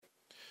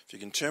If you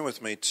can turn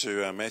with me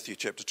to Matthew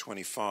chapter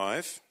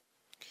 25,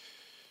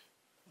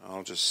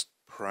 I'll just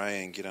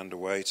pray and get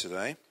underway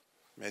today.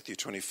 Matthew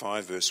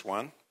 25, verse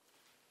 1.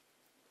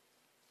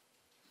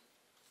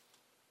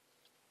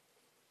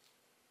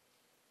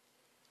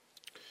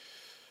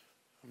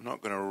 I'm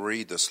not going to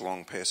read this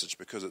long passage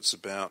because it's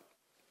about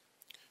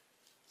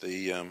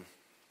the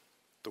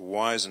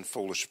wise and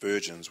foolish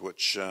virgins,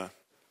 which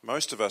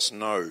most of us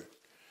know.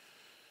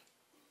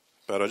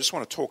 But I just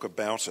want to talk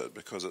about it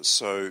because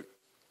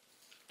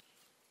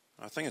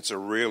I think it's a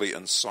really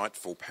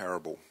insightful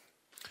parable.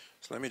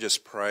 So let me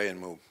just pray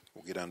and we'll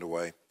get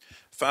underway.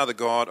 Father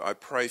God, I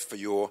pray for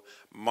your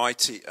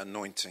mighty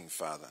anointing,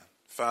 Father.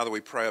 Father,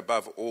 we pray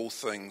above all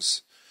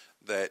things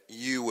that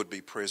you would be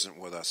present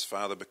with us,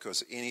 Father,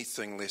 because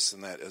anything less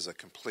than that is a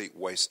complete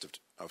waste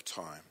of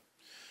time.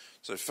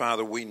 So,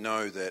 Father, we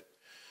know that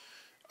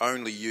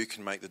only you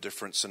can make the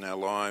difference in our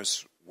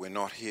lives. We're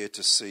not here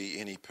to see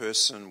any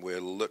person.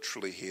 We're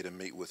literally here to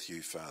meet with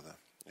you, Father.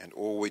 And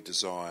all we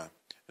desire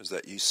is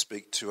that you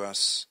speak to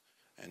us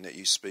and that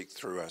you speak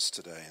through us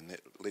today, and that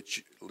let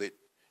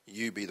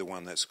you be the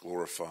one that's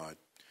glorified.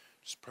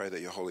 Just pray that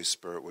your Holy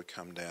Spirit would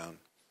come down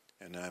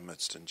in our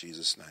midst in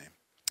Jesus' name.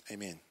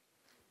 Amen.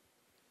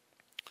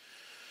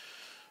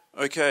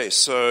 Okay,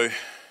 so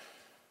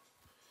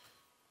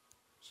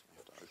just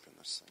have to open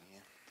this thing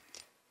here.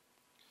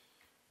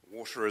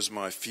 Water is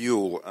my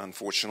fuel,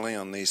 unfortunately,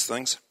 on these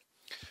things.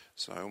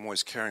 So I'm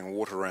always carrying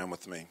water around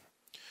with me.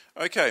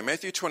 Okay,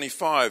 Matthew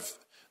 25,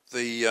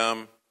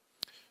 the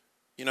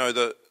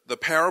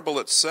parable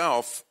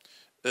itself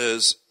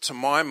is, to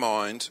my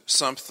mind,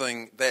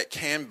 something that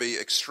can be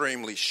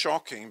extremely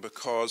shocking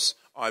because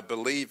I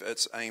believe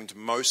it's aimed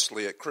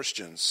mostly at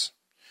Christians.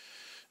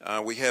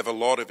 We have a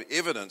lot of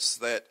evidence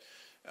that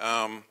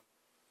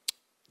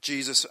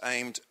Jesus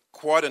aimed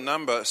quite a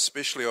number,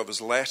 especially of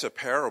his latter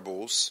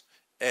parables,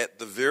 at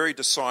the very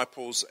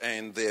disciples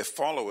and their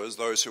followers,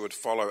 those who would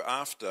follow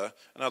after.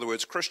 In other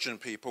words, Christian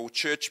people,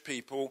 church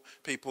people,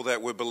 people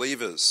that were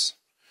believers.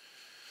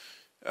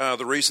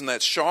 The reason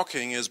that's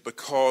shocking is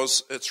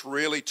because it's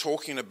really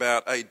talking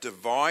about a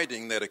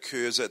dividing that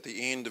occurs at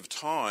the end of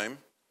time,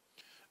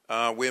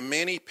 where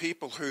many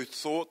people who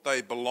thought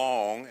they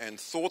belong and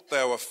thought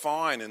they were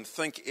fine and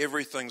think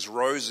everything's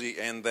rosy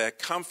and they're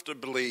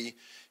comfortably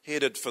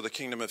headed for the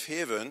kingdom of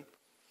heaven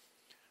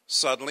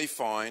suddenly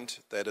find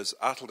that is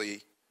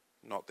utterly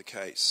not the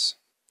case.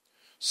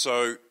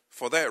 So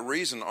for that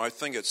reason, I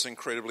think it's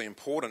incredibly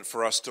important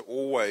for us to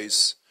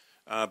always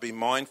be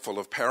mindful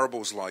of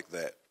parables like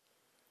that.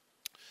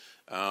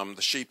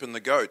 The sheep and the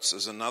goats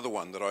is another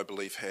one that I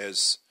believe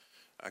has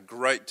a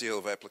great deal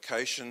of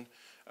application.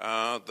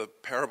 The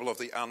parable of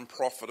the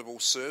unprofitable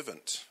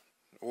servant.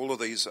 All of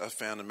these are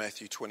found in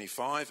Matthew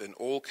 25. In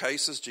all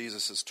cases,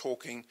 Jesus is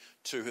talking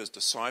to his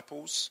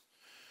disciples,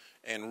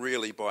 and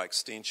really, by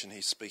extension,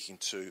 he's speaking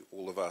to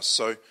all of us.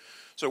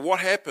 So what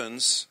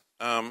happens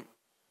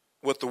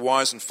with the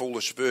wise and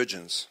foolish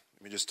virgins?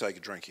 Let me just take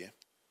a drink here.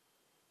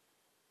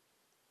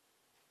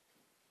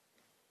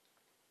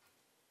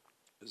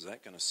 Is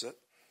that going to sit?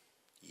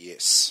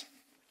 Yes.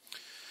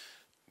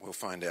 We'll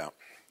find out.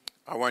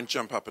 I won't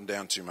jump up and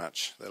down too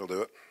much. That'll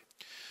do it.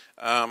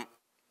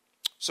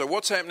 So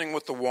what's happening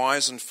with the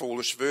wise and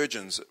foolish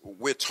virgins?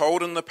 We're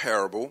told in the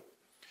parable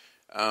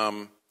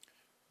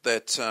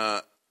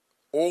that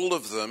all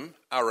of them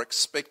are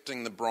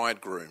expecting the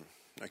bridegroom.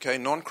 Okay,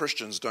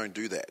 non-Christians don't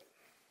do that.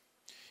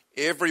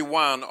 Every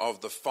one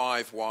of the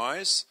 5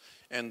 wise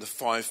and the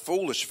 5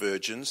 foolish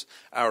virgins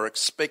are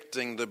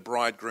expecting the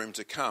bridegroom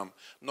to come.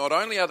 Not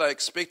only are they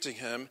expecting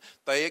him,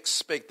 they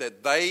expect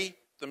that they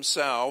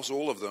themselves,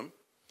 all of them,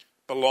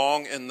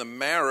 belong in the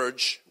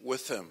marriage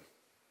with him,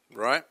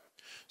 right?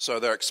 So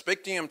they're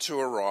expecting him to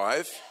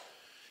arrive,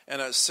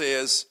 and it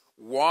says,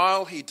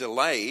 while he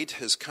delayed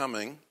his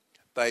coming,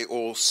 they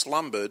all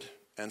slumbered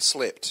and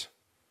slept.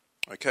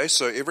 Okay,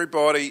 so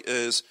everybody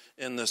is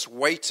in this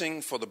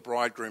waiting for the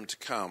bridegroom to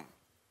come.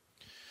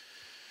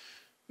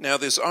 Now,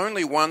 there's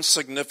only one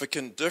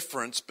significant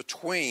difference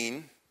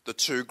between the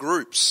two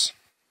groups.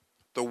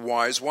 The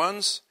wise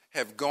ones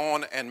have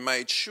gone and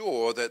made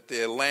sure that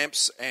their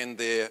lamps and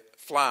their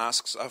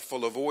flasks are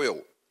full of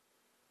oil.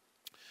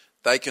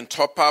 They can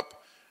top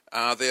up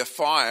their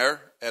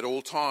fire at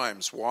all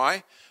times.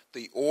 Why?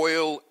 The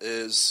oil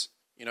is,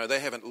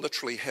 they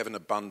literally have an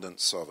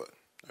abundance of it.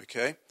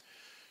 Okay?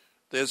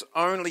 There's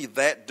only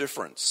that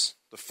difference.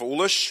 The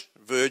foolish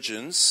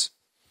virgins,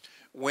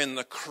 when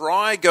the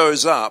cry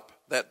goes up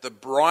that the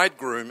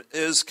bridegroom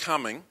is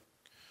coming,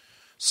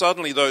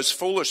 suddenly those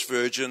foolish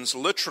virgins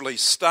literally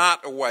start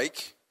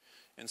awake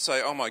and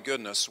say, oh my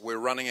goodness, we're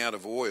running out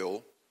of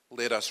oil.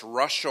 Let us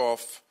rush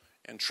off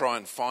and try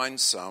and find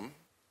some.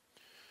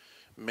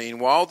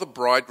 Meanwhile, the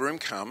bridegroom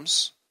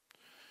comes.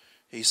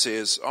 He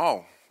says,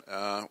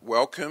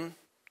 welcome,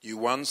 you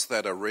ones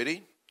that are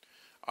ready.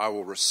 I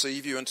will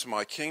receive you into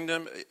my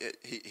kingdom.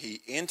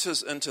 He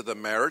enters into the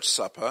marriage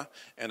supper,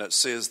 and it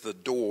says the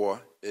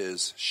door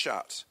is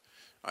shut.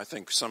 I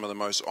think some of the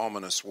most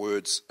ominous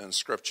words in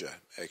Scripture,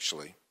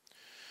 actually.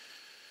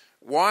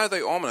 Why are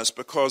they ominous?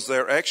 Because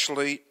they're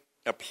actually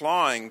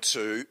applying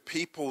to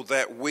people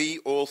that we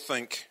all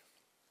think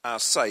are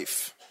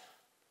safe.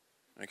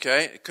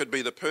 Okay? It could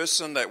be the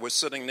person that we're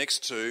sitting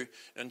next to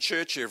in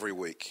church every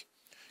week.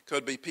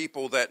 Could be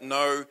people that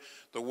know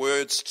the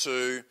words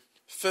to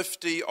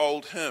 50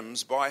 old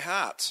hymns by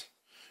heart.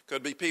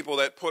 Could be people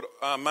that put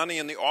money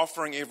in the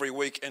offering every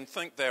week and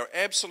think they're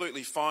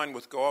absolutely fine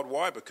with God.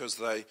 Why? Because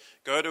they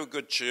go to a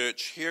good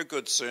church, hear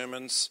good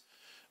sermons,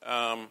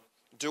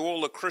 do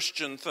all the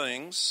Christian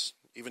things,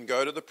 even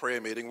go to the prayer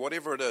meeting,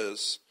 whatever it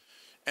is,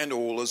 and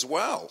all is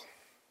well.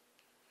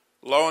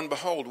 Lo and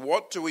behold,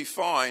 what do we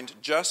find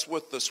just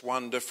with this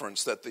one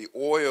difference, that the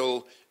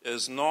oil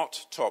is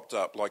not topped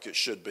up like it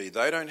should be.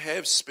 They don't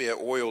have spare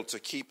oil to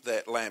keep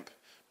that lamp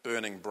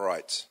burning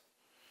bright.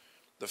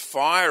 The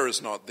fire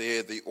is not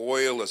there, the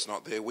oil is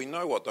not there. We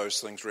know what those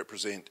things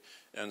represent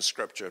in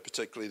Scripture,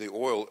 particularly the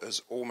oil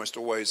is almost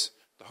always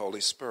the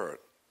Holy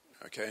Spirit,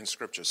 okay, in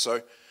Scripture.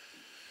 So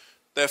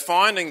they're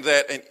finding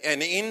that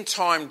an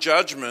end-time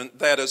judgment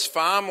that is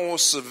far more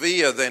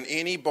severe than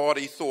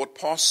anybody thought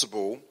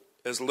possible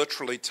is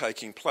literally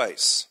taking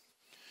place.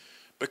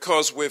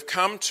 Because we've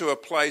come to a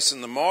place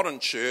in the modern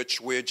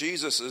church where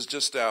Jesus is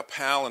just our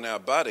pal and our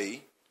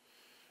buddy,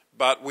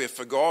 but we've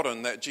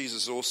forgotten that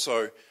Jesus is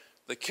also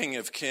the King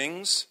of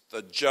Kings,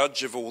 the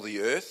judge of all the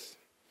earth,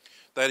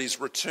 that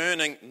he's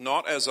returning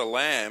not as a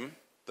lamb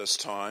this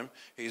time,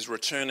 he's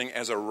returning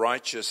as a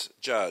righteous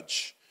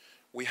judge.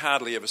 We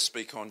hardly ever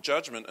speak on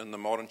judgment in the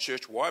modern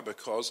church. Why?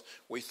 Because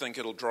we think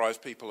it'll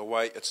drive people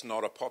away. It's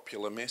not a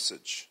popular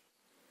message.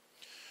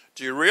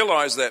 Do you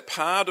realize that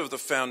part of the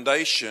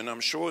foundation, I'm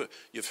sure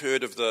you've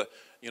heard of the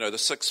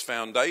 6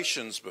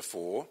 foundations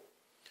before.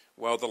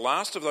 Well, the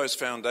last of those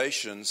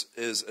foundations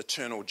is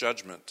eternal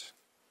judgment.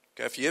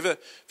 Okay, if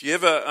you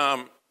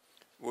ever,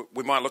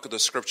 we might look at the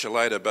scripture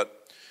later, but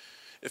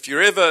if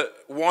you're ever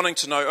wanting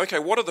to know, okay,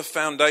 what are the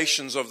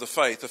foundations of the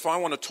faith? If I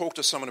want to talk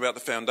to someone about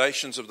the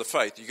foundations of the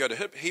faith, you go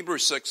to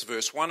Hebrews 6,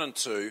 verse 1 and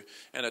 2,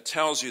 and it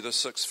tells you the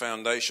 6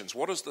 foundations.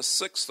 What is the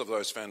 6th of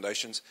those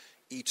foundations?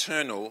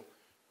 Eternal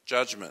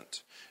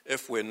judgment.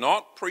 If we're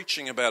not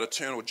preaching about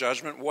eternal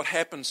judgment, what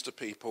happens to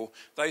people?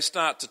 They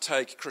start to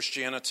take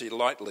Christianity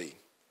lightly.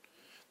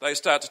 They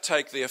start to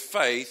take their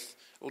faith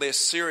less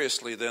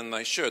seriously than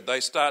they should. They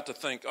start to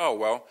think, oh,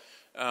 well,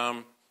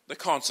 the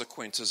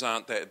consequences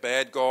aren't that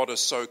bad. God is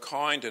so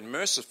kind and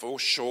merciful,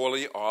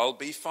 surely I'll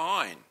be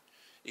fine,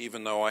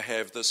 even though I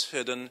have this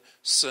hidden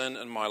sin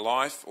in my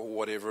life or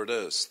whatever it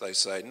is. They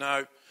say,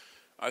 no,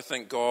 I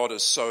think God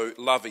is so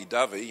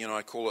lovey-dovey.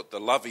 I call it the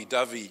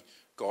lovey-dovey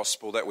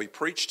gospel that we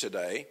preach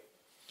today.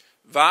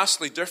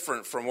 Vastly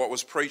different from what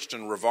was preached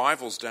in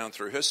revivals down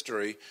through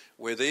history,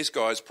 where these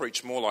guys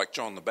preach more like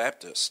John the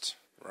Baptist,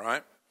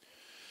 right?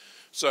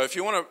 So if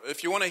you want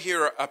to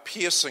hear a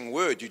piercing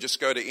word, you just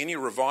go to any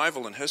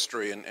revival in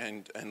history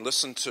and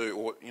listen to,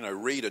 or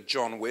read a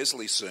John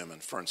Wesley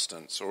sermon, for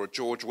instance, or a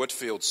George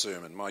Whitefield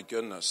sermon. My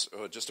goodness,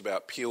 or just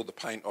about peel the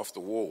paint off the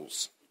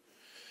walls.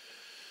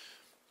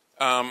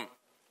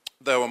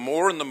 They were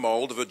more in the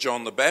mold of a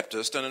John the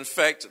Baptist, and in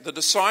fact, the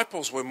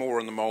disciples were more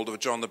in the mold of a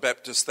John the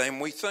Baptist than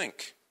we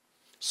think.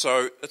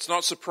 So it's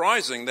not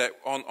surprising that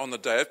on the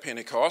day of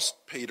Pentecost,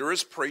 Peter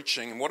is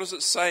preaching, and what does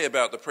it say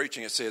about the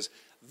preaching? It says,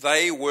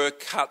 they were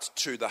cut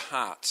to the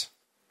heart.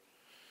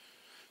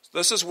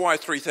 This is why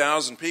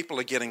 3,000 people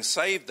are getting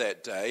saved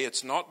that day.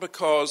 It's not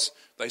because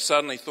they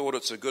suddenly thought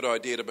it's a good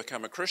idea to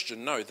become a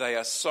Christian. No, they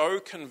are so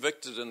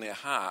convicted in their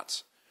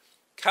heart,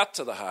 cut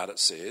to the heart, it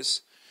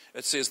says.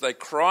 It says they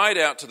cried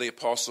out to the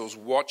apostles,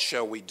 what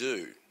shall we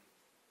do?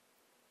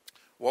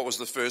 What was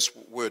the first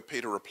word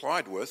Peter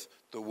replied with?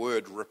 The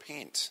word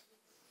repent.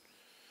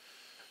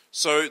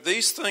 So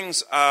these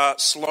things are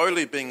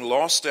slowly being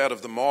lost out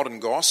of the modern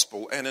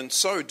gospel, and in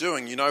so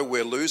doing,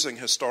 we're losing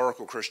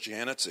historical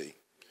Christianity.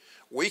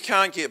 We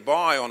can't get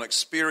by on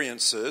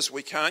experiences.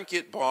 We can't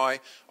get by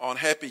on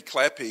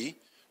happy-clappy.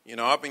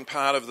 I've been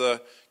part of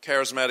the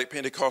charismatic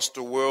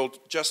Pentecostal world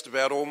just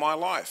about all my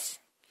life.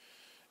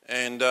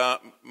 And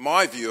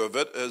my view of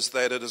it is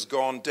that it has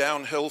gone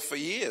downhill for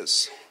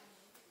years.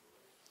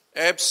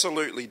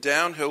 Absolutely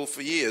downhill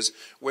for years.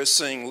 We're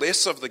seeing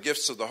less of the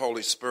gifts of the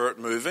Holy Spirit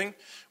moving.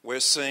 We're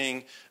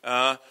seeing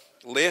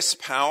less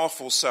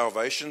powerful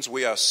salvations.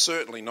 We are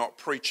certainly not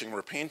preaching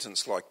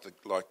repentance like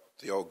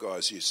the old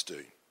guys used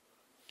to.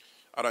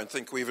 I don't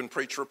think we even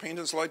preach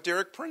repentance like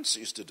Derek Prince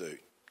used to do.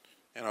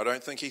 And I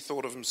don't think he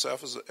thought of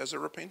himself as a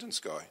repentance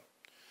guy.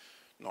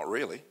 Not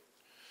really.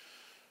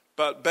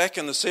 But back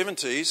in the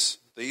 70s,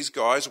 these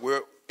guys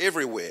were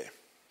everywhere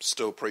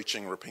still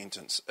preaching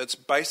repentance. It's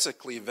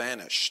basically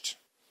vanished.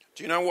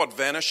 Do you know what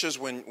vanishes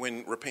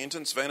when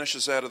repentance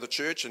vanishes out of the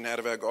church and out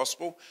of our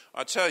gospel?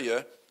 I tell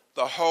you,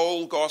 the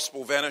whole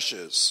gospel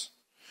vanishes,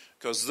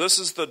 because this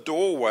is the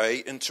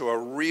doorway into a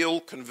real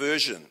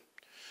conversion.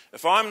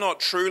 If I'm not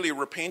truly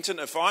repentant,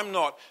 if I'm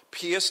not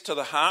pierced to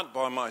the heart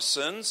by my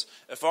sins,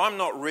 if I'm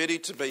not ready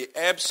to be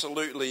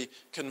absolutely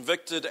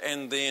convicted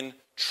and then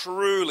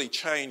truly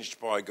changed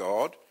by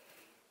God,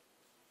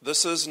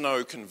 this is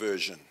no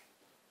conversion.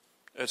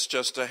 It's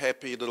just a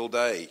happy little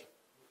day.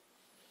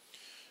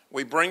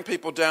 We bring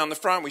people down the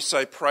front. We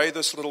say, pray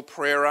this little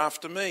prayer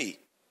after me.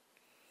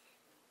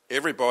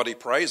 Everybody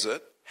prays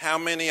it. How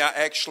many are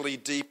actually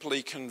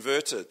deeply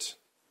converted?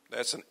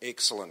 That's an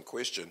excellent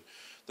question.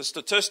 The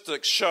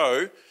statistics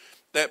show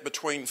that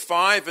between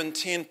 5 and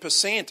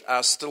 10%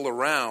 are still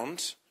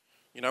around.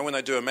 You know, when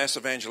they do a mass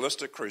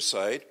evangelistic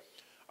crusade,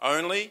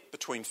 only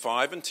between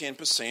 5 and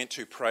 10%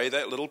 who pray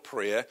that little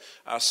prayer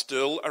are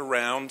still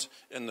around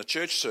in the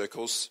church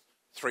circles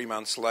 3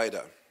 months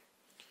later.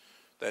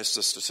 That's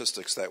the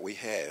statistics that we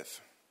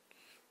have.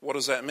 What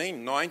does that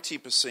mean?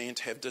 90%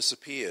 have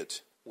disappeared.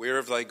 Where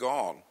have they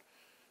gone?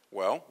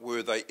 Well,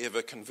 were they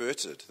ever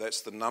converted? That's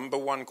the number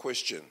one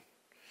question.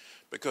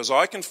 Because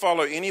I can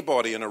follow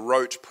anybody in a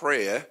rote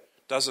prayer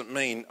doesn't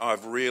mean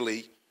I've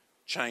really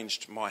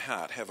changed my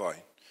heart, have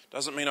I?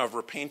 Doesn't mean I've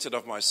repented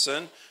of my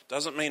sin.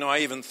 Doesn't mean I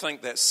even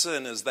think that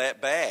sin is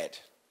that bad.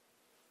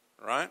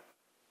 Right?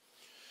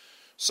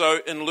 So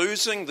in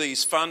losing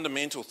these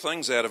fundamental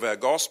things out of our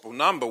gospel,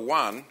 number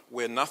one,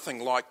 we're nothing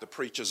like the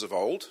preachers of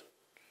old.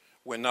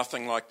 We're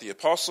nothing like the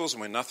apostles,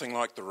 and we're nothing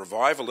like the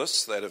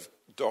revivalists that have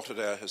dotted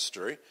our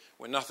history.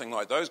 We're nothing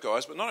like those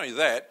guys. But not only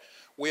that,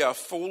 we are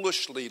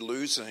foolishly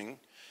losing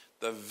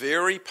the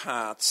very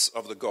parts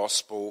of the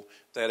gospel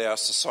that our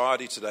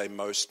society today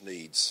most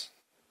needs.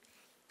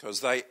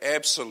 Because they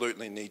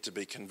absolutely need to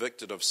be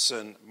convicted of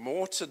sin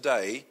more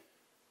today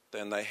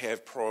than they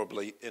have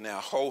probably in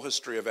our whole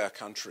history of our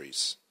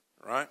countries,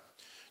 right?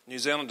 New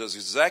Zealand is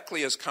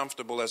exactly as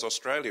comfortable as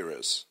Australia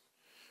is.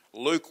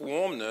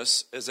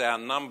 Lukewarmness is our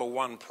number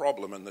one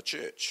problem in the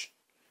church.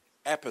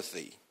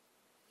 Apathy.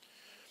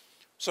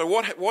 So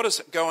what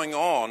is going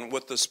on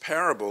with this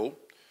parable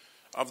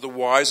of the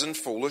wise and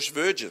foolish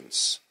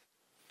virgins?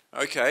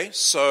 Okay,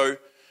 so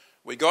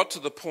we got to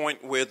the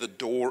point where the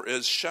door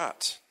is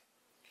shut.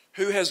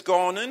 Who has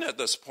gone in at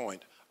this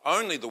point?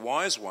 Only the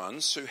wise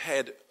ones who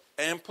had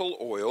ample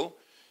oil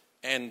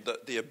and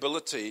the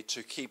ability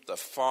to keep the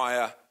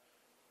fire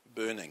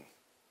burning,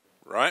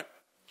 right?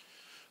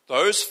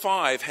 Those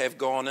 5 have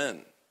gone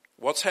in.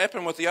 What's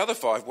happened with the other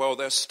 5? Well,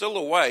 they're still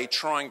away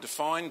trying to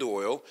find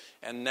oil,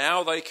 and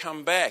now they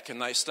come back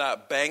and they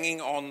start banging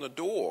on the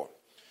door.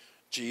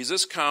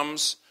 Jesus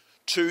comes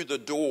to the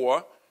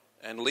door,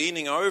 and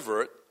leaning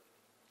over it,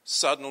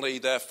 suddenly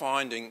they're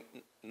finding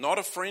not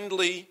a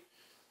friendly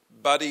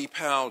buddy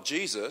pal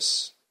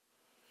Jesus,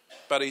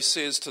 but he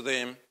says to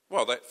them,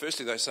 well,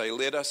 firstly they say,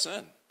 let us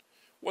in.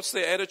 What's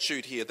their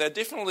attitude here? They're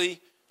definitely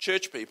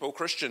church people,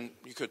 Christian,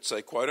 you could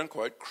say, quote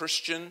unquote,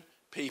 Christian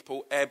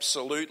people,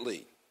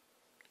 absolutely.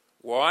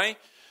 Why?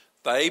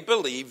 They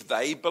believe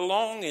they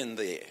belong in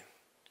there.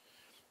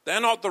 They're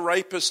not the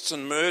rapists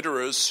and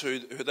murderers who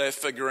they're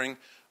figuring,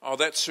 oh,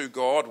 that's who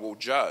God will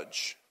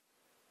judge.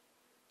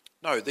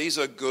 No, these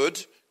are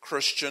good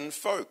Christian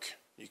folk,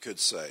 you could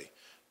say.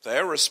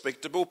 They're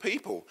respectable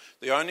people.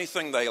 The only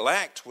thing they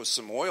lacked was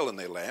some oil in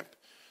their lamp.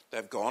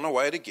 They've gone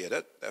away to get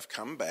it. They've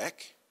come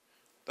back.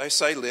 They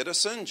say, let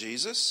us in,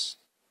 Jesus.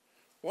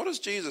 What does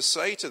Jesus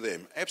say to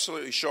them?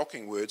 Absolutely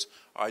shocking words.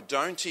 I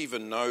don't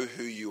even know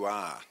who you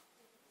are,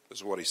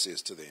 is what he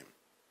says to them.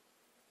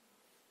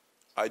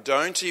 I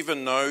don't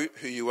even know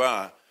who you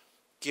are.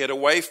 Get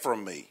away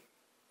from me.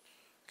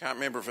 Can't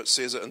remember if it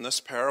says it in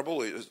this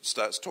parable. It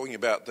starts talking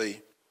about the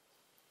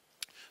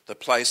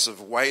place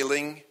of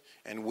wailing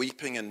and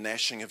weeping and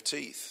gnashing of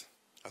teeth.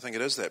 I think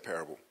it is that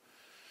parable.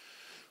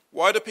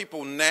 Why do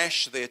people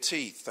gnash their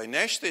teeth? They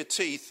gnash their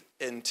teeth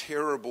in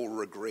terrible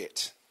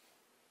regret.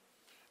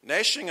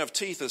 Gnashing of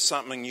teeth is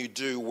something you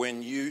do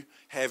when you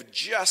have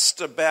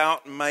just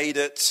about made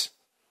it.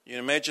 You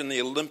imagine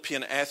the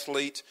Olympian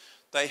athlete.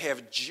 They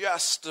have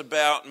just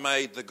about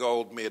made the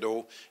gold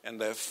medal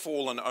and they've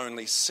fallen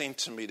only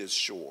centimetres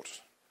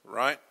short,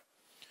 right?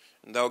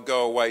 And they'll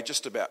go away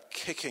just about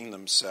kicking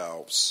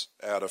themselves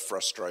out of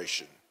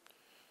frustration.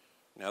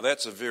 Now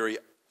that's a very,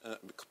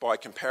 by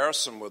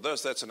comparison with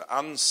this, that's an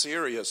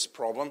unserious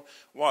problem.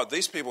 Why?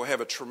 These people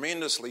have a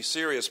tremendously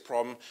serious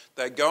problem.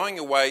 They're going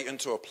away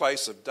into a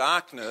place of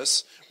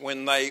darkness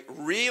when they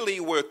really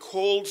were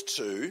called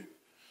to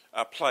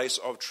a place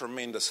of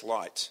tremendous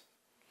light.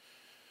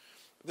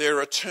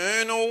 Their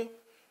eternal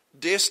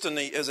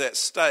destiny is at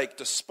stake,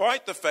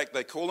 despite the fact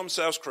they call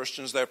themselves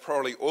Christians. They've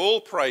probably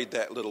all prayed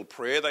that little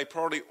prayer. They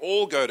probably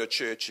all go to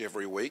church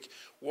every week.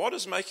 What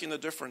is making the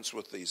difference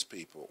with these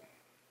people?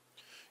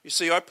 You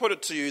see, I put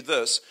it to you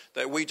this,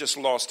 that we just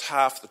lost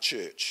half the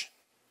church,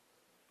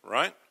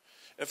 right?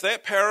 If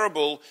that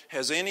parable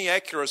has any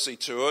accuracy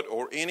to it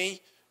or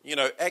any,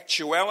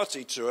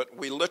 actuality to it,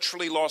 we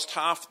literally lost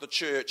half the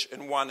church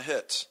in one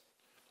hit.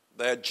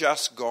 They're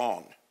just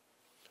gone.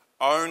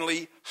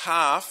 Only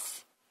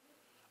half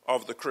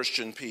of the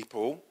Christian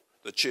people,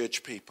 the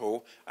church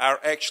people, are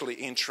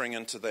actually entering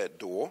into that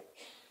door,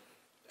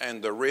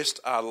 and the rest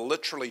are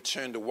literally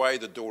turned away.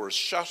 The door is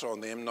shut on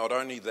them. Not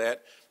only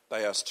that,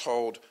 they are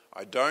told,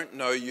 I don't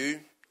know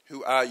you.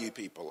 Who are you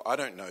people? I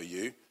don't know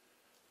you.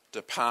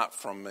 Depart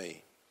from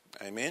me.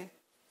 Amen?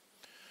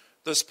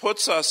 This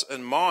puts us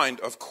in mind,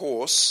 of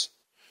course,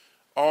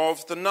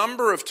 of the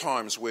number of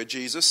times where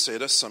Jesus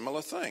said a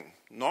similar thing.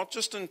 Not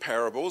just in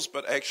parables,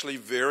 but actually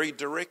very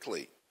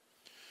directly.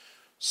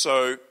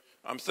 So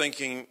I'm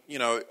thinking,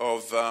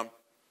 of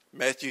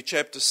Matthew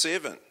chapter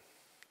 7,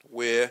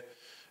 where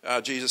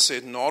Jesus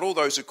said, "Not all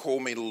those who call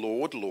me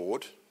Lord,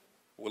 Lord,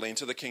 will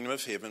enter the kingdom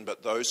of heaven,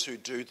 but those who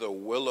do the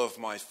will of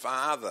my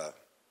Father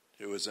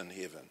who is in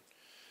heaven."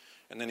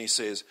 And then he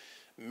says,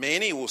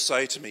 "Many will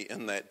say to me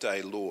in that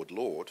day, Lord,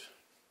 Lord."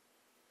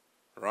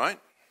 Right?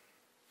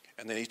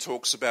 And then he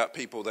talks about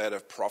people that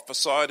have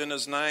prophesied in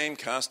his name,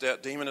 cast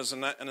out demons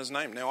in his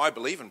name. Now, I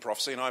believe in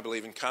prophecy and I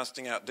believe in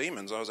casting out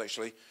demons. I was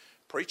actually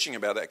preaching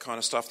about that kind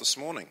of stuff this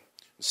morning,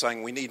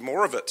 saying we need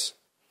more of it.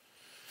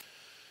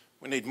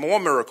 We need more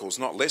miracles,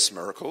 not less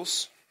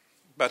miracles.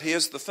 But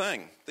here's the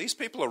thing. These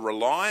people are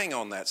relying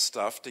on that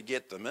stuff to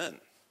get them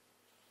in.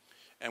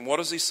 And what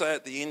does he say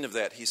at the end of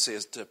that? He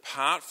says,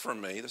 "Depart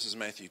from me." This is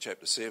Matthew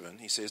chapter 7.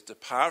 He says,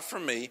 "Depart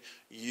from me,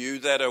 you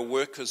that are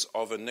workers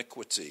of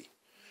iniquity."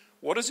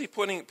 What is he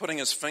putting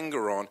his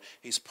finger on?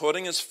 He's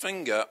putting his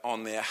finger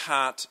on their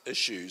heart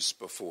issues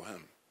before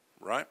him,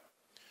 right?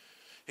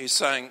 He's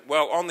saying,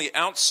 well, on the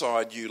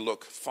outside you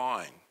look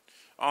fine.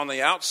 On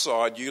the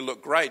outside you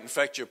look great. In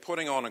fact, you're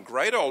putting on a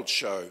great old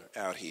show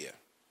out here.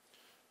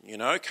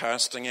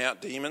 Casting out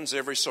demons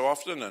every so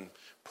often and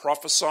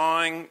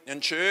prophesying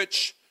in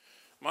church.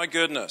 My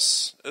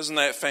goodness, isn't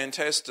that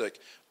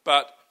fantastic?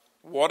 But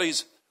what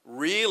he's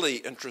really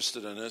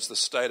interested in is the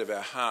state of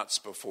our hearts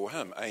before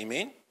him.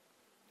 Amen?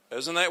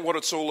 Isn't that what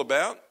it's all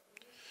about?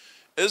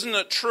 Isn't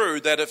it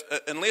true that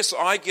unless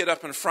I get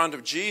up in front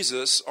of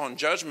Jesus on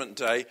Judgment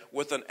Day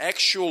with an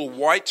actual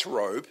white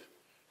robe,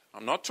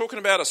 I'm not talking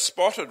about a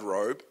spotted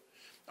robe,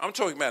 I'm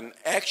talking about an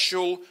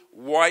actual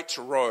white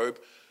robe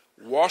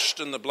washed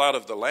in the blood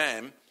of the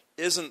Lamb,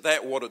 isn't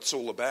that what it's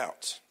all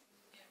about?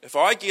 If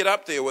I get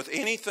up there with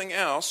anything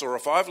else, or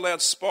if I've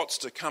allowed spots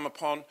to come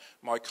upon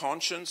my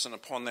conscience and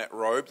upon that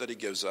robe that he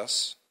gives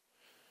us,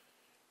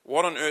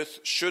 what on earth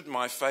should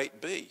my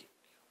fate be?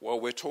 Well,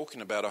 we're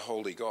talking about a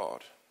holy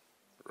God,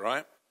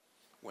 right?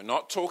 We're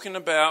not talking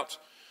about,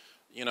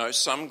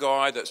 some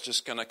guy that's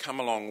just going to come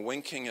along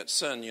winking at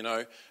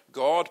sin.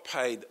 God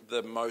paid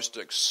the most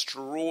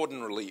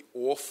extraordinarily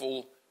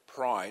awful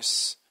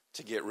price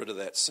to get rid of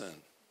that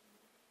sin.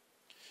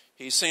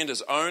 He sent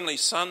his only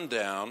son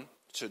down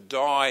to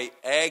die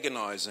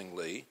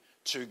agonizingly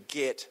to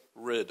get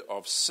rid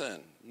of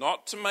sin.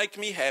 Not to make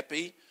me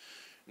happy,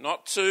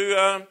 not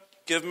to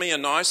give me a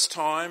nice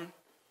time,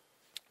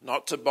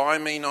 not to buy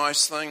me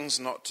nice things,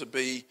 not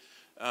to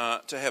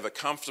have a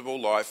comfortable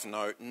life.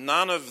 No,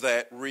 none of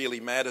that really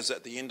matters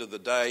at the end of the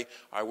day.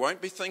 I won't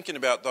be thinking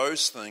about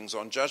those things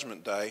on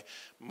Judgment Day.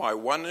 My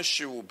one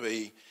issue will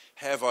be,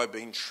 have I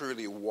been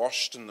truly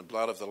washed in the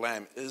blood of the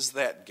Lamb? Is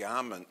that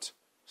garment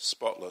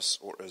spotless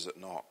or is it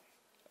not?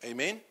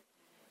 Amen?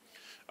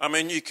 I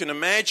mean, you can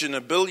imagine a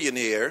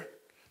billionaire.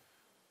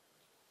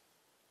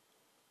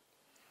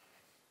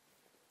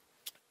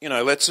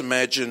 Let's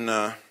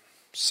imagine,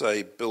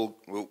 say, Bill.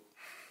 Well,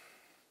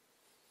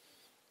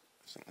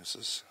 I think this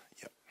is.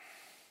 Yep.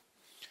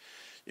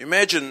 You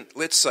imagine,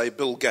 let's say,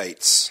 Bill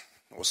Gates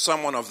or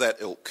someone of that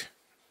ilk.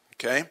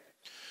 Okay,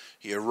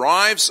 he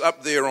arrives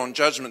up there on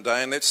Judgment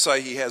Day, and let's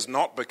say he has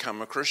not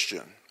become a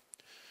Christian.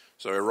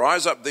 So he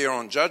arrives up there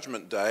on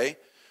Judgment Day,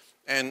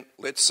 and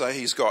let's say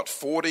he's got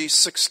 40,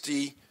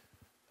 60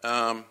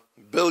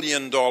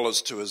 billion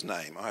dollars to his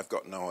name. I've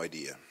got no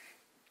idea.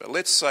 But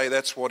let's say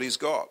that's what he's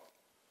got.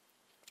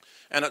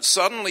 And it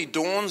suddenly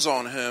dawns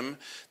on him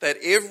that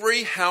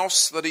every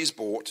house that he's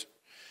bought,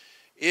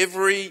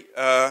 every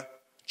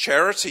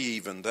charity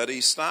even that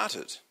he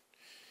started,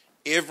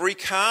 every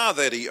car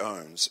that he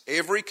owns,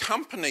 every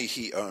company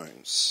he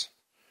owns,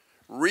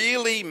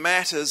 really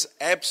matters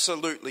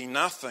absolutely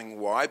nothing.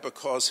 Why?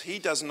 Because he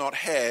does not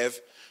have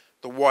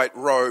the white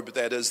robe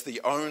that is the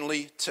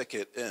only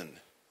ticket in.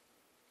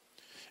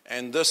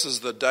 And this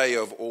is the day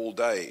of all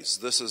days.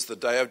 This is the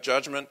day of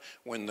judgment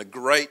when the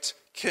great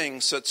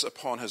king sits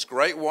upon his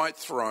great white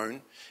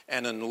throne,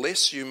 and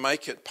unless you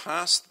make it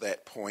past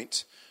that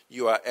point,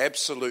 you are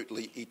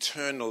absolutely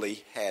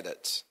eternally had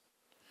it.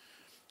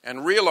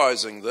 And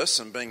realizing this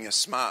and being a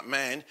smart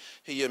man,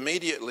 he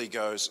immediately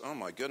goes, oh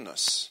my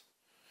goodness,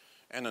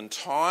 an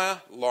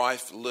entire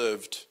life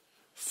lived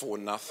for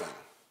nothing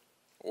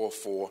or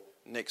for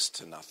next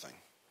to nothing.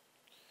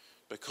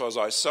 Because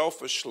I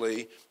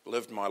selfishly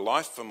lived my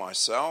life for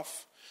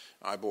myself.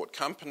 I bought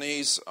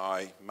companies,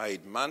 I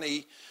made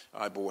money,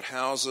 I bought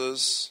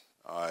houses,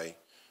 I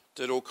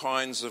did all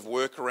kinds of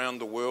work around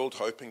the world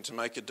hoping to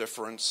make a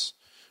difference.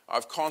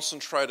 I've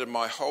concentrated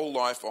my whole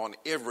life on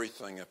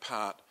everything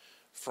apart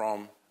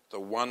from the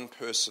one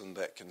person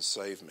that can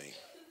save me.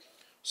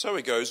 So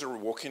he goes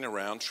walking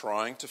around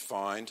trying to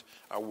find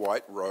a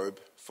white robe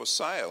for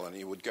sale, and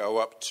he would go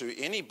up to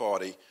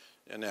anybody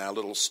in our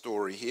little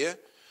story here.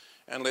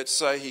 And let's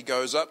say he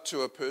goes up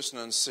to a person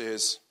and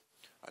says,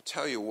 I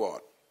tell you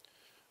what,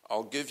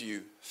 I'll give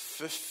you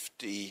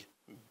 $50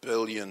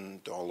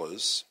 billion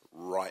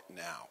right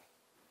now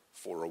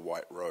for a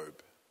white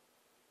robe.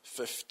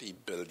 $50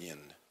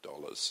 billion.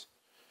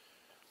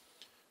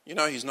 You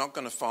know, he's not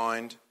going to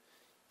find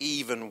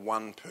even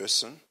one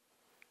person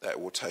that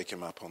will take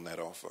him up on that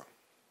offer.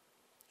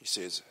 He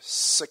says,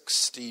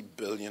 $60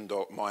 billion,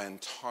 my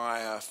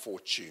entire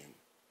fortune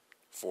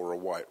for a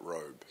white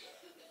robe.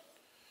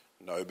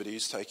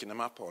 Nobody's taken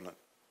him up on it.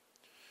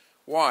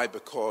 Why?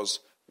 Because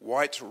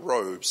white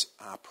robes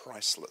are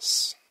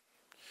priceless.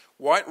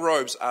 White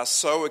robes are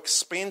so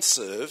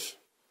expensive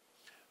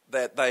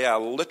that they are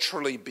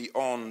literally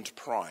beyond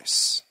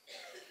price.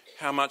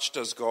 How much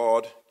does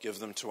God give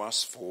them to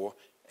us for?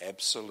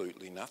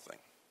 Absolutely nothing.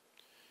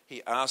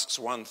 He asks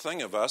one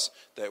thing of us,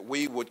 that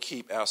we would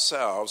keep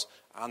ourselves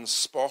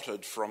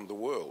unspotted from the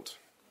world,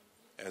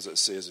 as it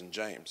says in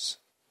James.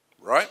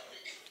 Right?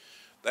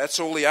 That's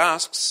all he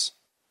asks.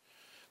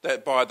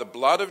 That by the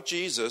blood of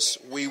Jesus,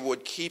 we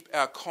would keep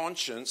our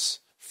conscience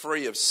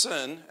free of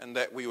sin, and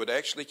that we would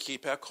actually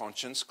keep our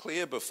conscience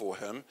clear before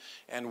him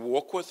and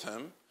walk with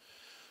him,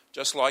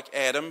 just like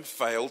Adam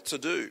failed to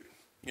do.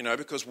 You know,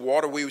 because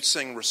what are we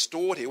seeing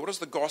restored here? What is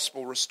the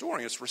gospel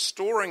restoring? It's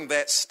restoring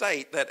that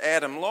state that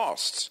Adam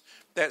lost.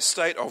 That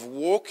state of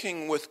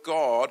walking with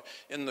God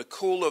in the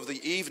cool of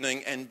the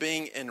evening and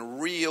being in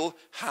real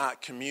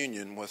heart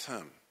communion with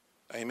him.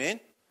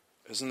 Amen?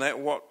 Isn't that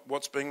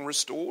what's being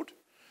restored?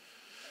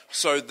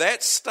 So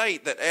that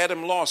state that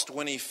Adam lost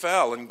when he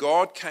fell, and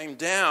God came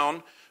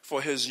down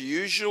for his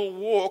usual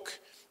walk,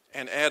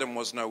 and Adam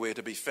was nowhere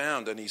to be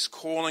found. And he's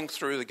calling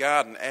through the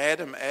garden,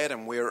 Adam,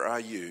 Adam, where are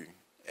you?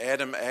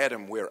 Adam,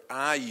 Adam, where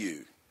are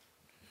you?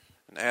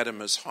 And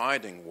Adam is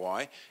hiding.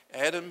 Why?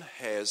 Adam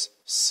has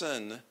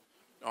sin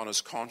on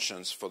his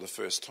conscience for the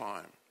first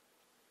time.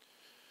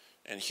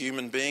 And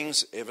human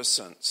beings ever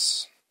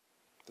since,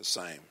 the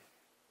same.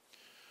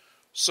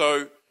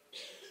 So,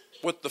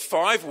 with the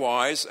 5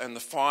 wise and the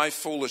 5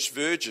 foolish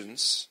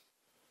virgins,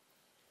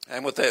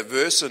 and with that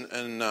verse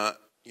in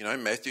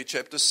Matthew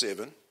chapter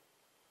 7,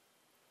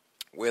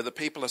 where the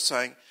people are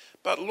saying,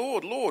 but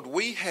Lord, Lord,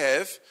 we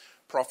have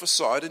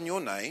prophesied in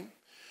your name,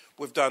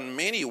 we've done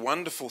many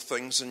wonderful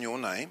things in your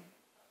name,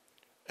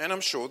 and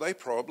I'm sure they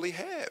probably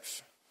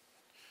have.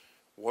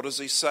 What does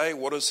he say?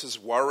 What is his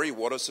worry?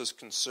 What is his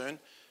concern?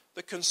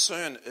 The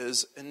concern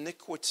is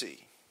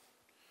iniquity.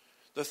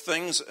 The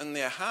things in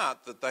their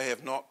heart that they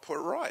have not put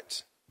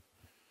right.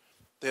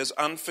 There's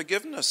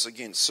unforgiveness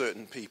against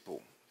certain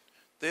people.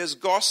 There's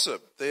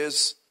gossip.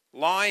 There's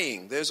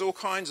lying. There's all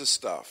kinds of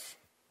stuff.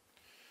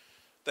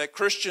 That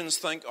Christians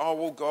think, oh,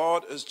 well,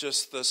 God is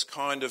just this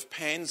kind of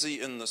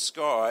pansy in the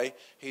sky.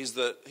 He's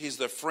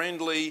the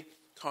friendly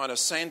kind of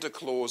Santa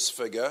Claus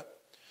figure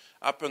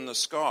up in the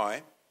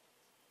sky,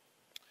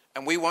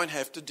 and we won't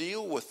have to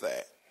deal with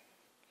that.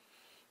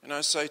 And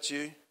I say to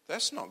you,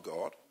 that's not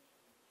God.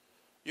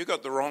 You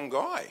got the wrong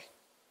guy.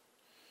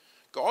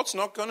 God's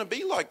not going to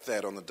be like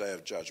that on the day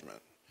of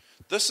judgment.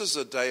 This is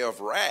a day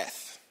of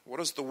wrath. What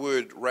does the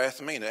word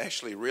wrath mean? It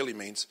actually really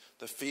means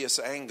the fierce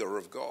anger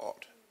of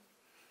God.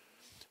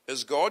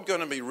 Is God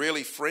going to be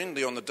really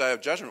friendly on the day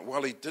of judgment?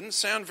 Well, he didn't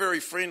sound very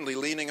friendly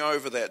leaning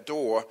over that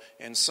door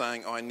and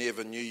saying, I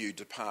never knew you,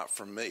 depart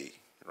from me,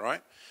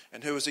 right?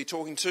 And who is he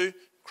talking to?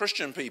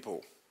 Christian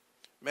people.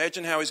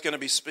 Imagine how he's going to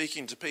be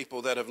speaking to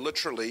people that have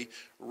literally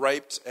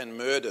raped and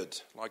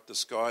murdered, like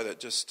this guy that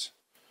just,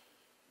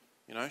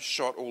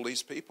 shot all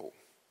these people.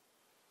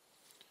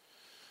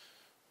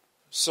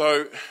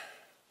 So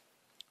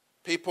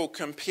people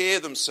compare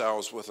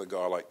themselves with a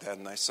guy like that,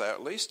 and they say,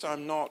 at least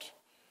I'm not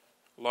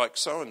like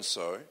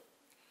so-and-so.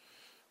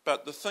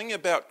 But the thing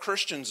about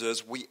Christians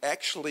is we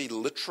actually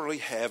literally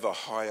have a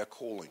higher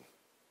calling.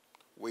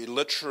 We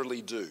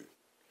literally do.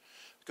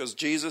 Because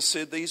Jesus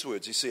said these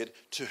words. He said,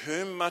 to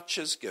whom much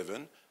is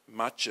given,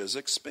 much is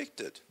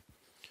expected.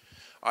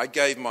 I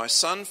gave my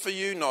son for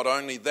you, not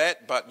only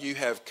that, but you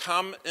have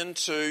come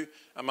into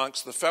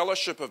amongst the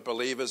fellowship of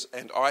believers,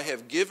 and I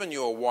have given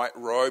you a white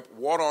robe.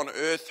 What on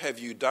earth have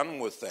you done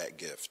with that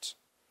gift?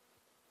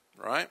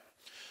 Right?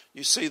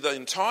 You see, the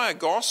entire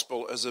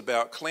gospel is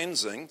about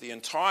cleansing. The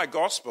entire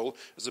gospel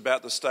is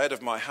about the state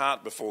of my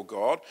heart before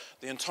God.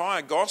 The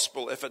entire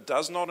gospel, if it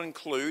does not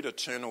include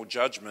eternal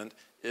judgment,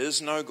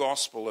 is no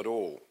gospel at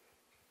all.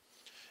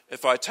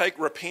 If I take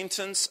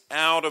repentance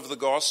out of the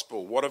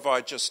gospel, what have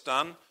I just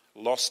done?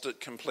 Lost it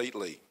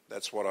completely.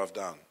 That's what I've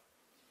done.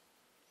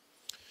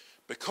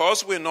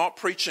 Because we're not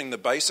preaching the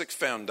basic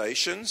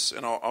foundations,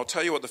 and I'll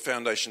tell you what the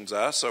foundations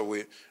are, so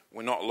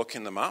we're not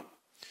looking them up.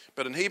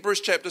 But in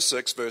Hebrews chapter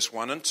 6, verse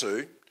 1 and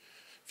 2,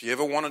 if you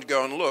ever wanted to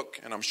go and look,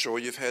 and I'm sure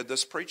you've had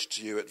this preached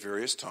to you at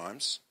various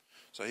times.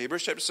 So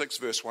Hebrews chapter 6,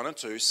 verse 1 and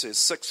 2 says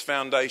 6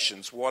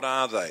 foundations. What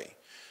are they?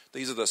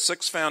 These are the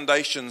 6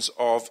 foundations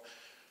of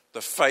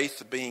the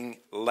faith being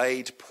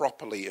laid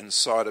properly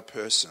inside a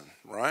person,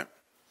 right?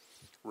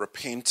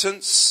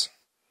 Repentance,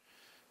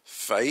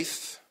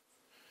 faith,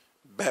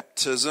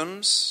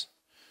 baptisms,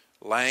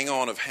 laying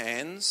on of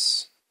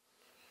hands,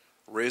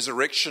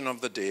 resurrection of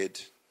the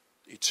dead,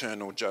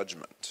 eternal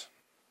judgment.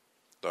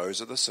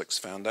 Those are the 6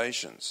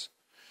 foundations.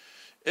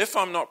 If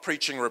I'm not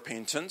preaching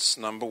repentance,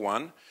 number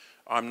 1,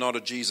 I'm not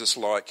a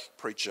Jesus-like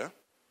preacher.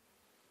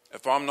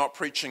 If I'm not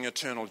preaching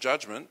eternal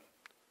judgment,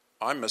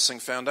 I'm missing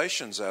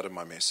foundations out of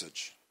my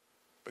message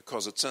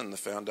because it's in the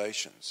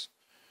foundations.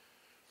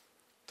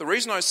 The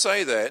reason I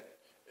say that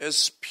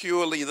is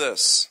purely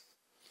this.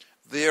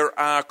 There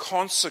are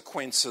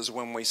consequences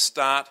when we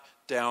start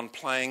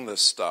downplaying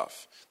this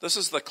stuff. This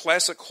is the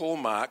classic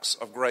hallmarks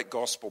of great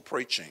gospel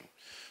preaching.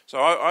 So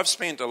I've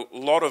spent a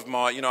lot of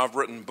I've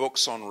written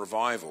books on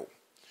revival.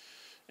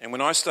 And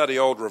when I study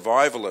old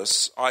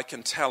revivalists, I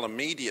can tell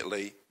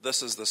immediately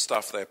this is the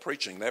stuff they're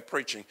preaching. They're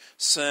preaching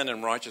sin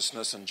and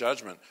righteousness and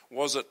judgment.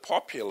 Was it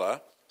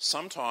popular?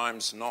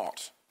 Sometimes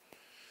not.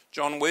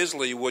 John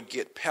Wesley would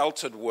get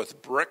pelted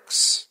with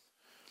bricks.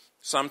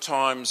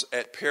 Sometimes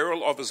at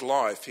peril of his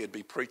life, he'd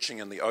be preaching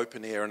in the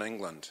open air in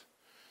England.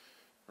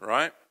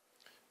 Right?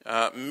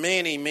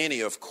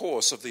 Many, of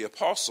course, of the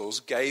apostles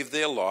gave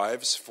their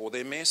lives for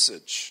their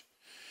message.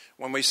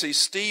 When we see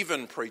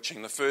Stephen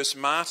preaching, the first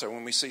martyr,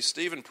 when we see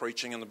Stephen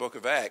preaching in the book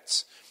of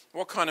Acts,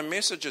 what kind of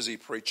message is he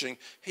preaching?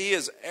 He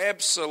is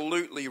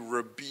absolutely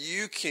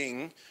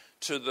rebuking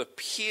to the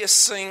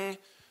piercing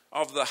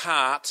of the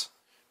heart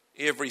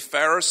every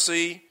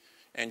Pharisee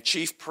and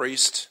chief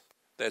priest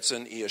that's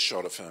in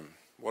earshot of him.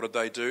 What did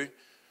they do?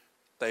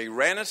 They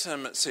ran at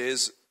him, it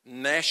says,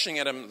 gnashing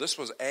at him. This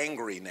was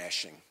angry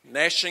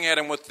gnashing at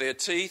him with their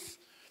teeth,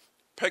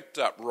 picked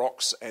up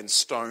rocks and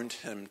stoned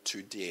him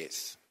to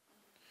death.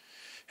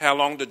 How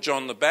long did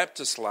John the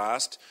Baptist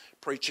last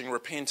preaching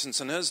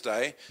repentance in his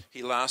day?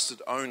 He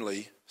lasted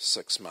only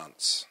 6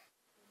 months.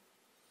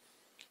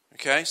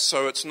 Okay,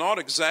 so it's not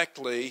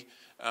exactly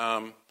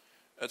a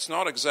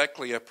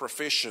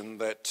profession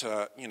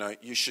that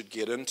you should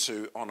get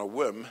into on a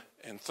whim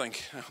and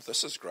think, oh,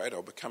 this is great,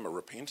 I'll become a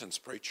repentance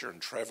preacher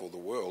and travel the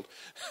world.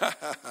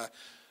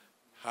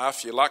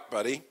 Half your luck,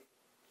 buddy.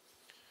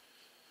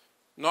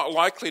 Not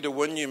likely to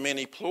win you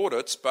many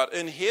plaudits, but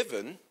in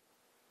heaven,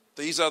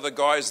 these are the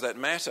guys that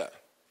matter.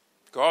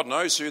 God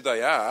knows who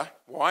they are.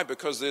 Why?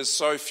 Because there's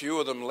so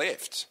few of them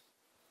left.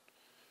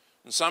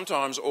 And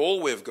sometimes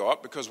all we've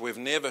got, because we've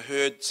never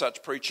heard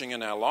such preaching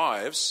in our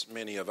lives,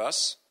 many of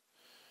us,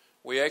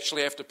 we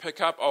actually have to pick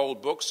up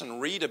old books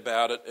and read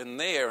about it in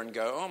there and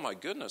go, oh my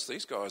goodness,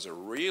 these guys are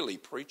really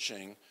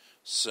preaching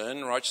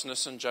sin,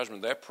 righteousness, and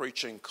judgment. They're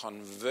preaching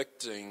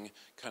convicting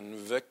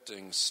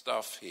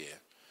stuff here.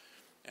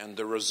 And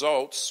the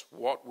results,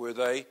 what were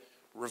they?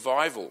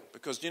 Revival.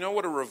 Because do you know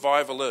what a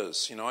revival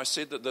is? I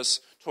said that this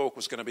talk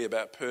was going to be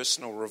about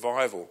personal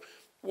revival.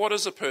 What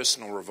is a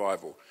personal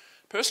revival?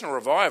 Personal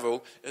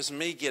revival is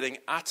me getting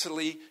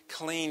utterly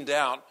cleaned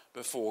out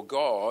before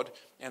God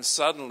and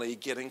suddenly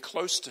getting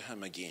close to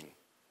Him again.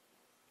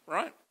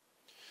 Right?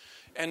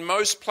 And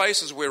most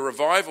places where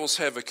revivals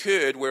have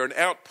occurred, where an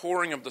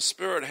outpouring of the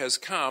Spirit has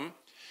come,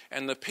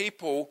 and the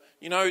people,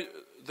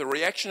 the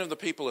reaction of the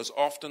people is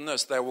often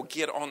this: they will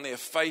get on their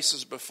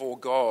faces before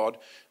God,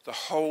 the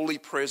holy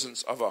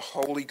presence of a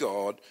holy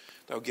God.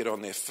 They'll get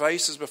on their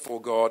faces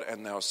before God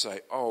and they'll say,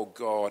 oh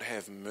God,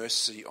 have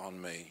mercy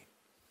on me.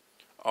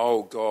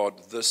 Oh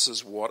God, this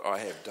is what I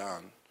have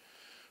done.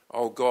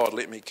 Oh God,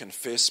 let me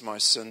confess my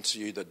sin to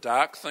you. The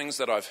dark things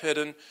that I've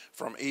hidden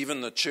from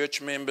even the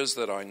church members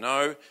that I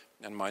know,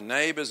 and my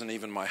neighbors, and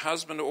even my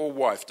husband or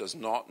wife does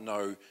not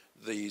know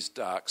these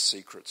dark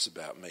secrets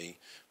about me.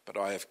 But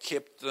I have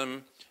kept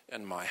them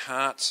in my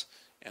heart,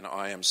 and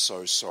I am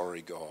so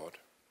sorry, God.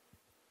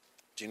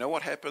 Do you know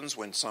what happens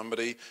when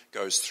somebody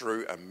goes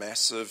through a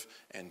massive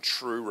and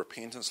true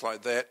repentance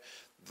like that?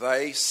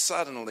 They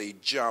suddenly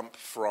jump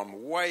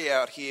from way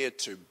out here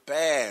to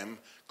bam,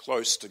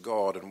 close to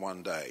God in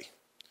one day.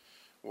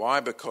 Why?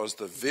 Because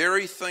the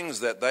very things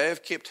that they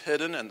have kept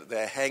hidden and that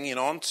they're hanging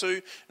on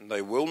to, and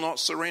they will not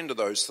surrender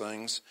those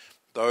things,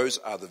 those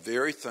are the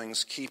very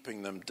things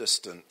keeping them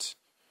distant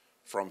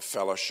from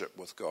fellowship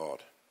with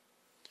God.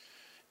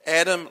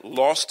 Adam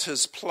lost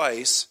his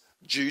place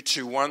due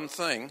to one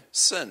thing: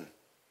 sin.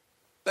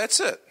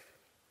 That's it.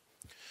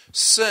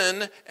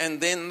 Sin,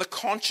 and then the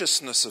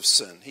consciousness of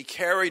sin. He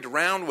carried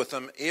around with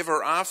him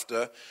ever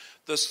after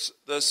this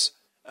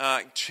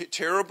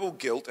terrible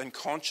guilt and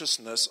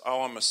consciousness,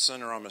 oh, I'm a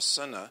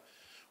sinner.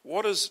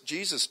 What does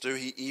Jesus do?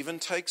 He even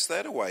takes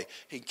that away.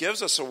 He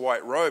gives us a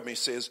white robe and he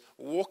says,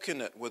 walk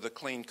in it with a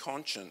clean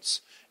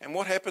conscience. And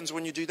what happens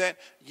when you do that?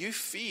 You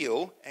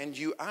feel and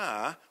you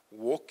are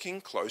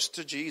walking close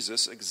to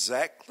Jesus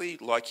exactly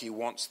like he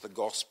wants the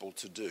gospel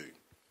to do.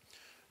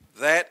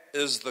 That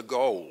is the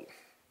goal.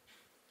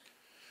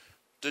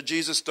 Did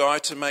Jesus die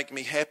to make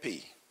me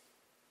happy?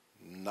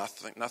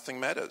 Nothing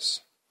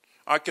matters.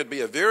 I could be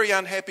a very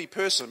unhappy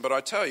person, but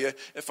I tell you,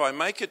 if I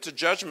make it to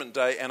Judgment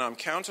Day and I'm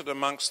counted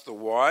amongst the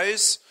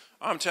wise,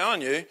 I'm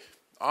telling you,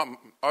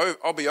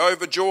 I'll be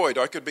overjoyed.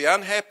 I could be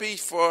unhappy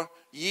for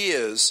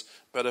years,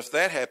 but if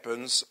that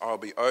happens, I'll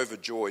be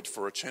overjoyed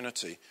for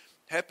eternity.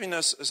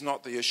 Happiness is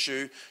not the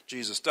issue.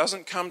 Jesus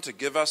doesn't come to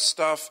give us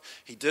stuff.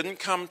 He didn't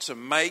come to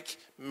make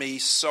me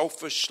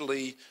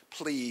selfishly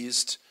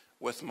pleased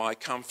with my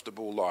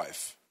comfortable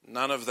life.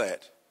 None of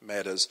that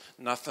matters.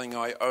 Nothing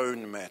I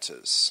own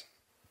matters.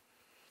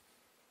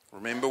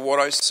 Remember what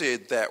I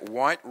said, that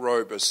white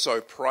robe is so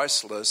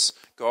priceless,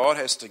 God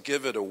has to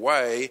give it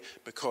away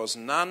because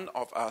none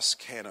of us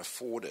can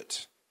afford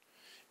it.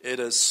 It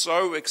is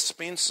so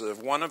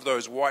expensive. One of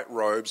those white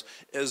robes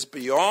is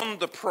beyond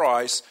the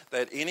price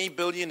that any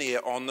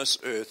billionaire on this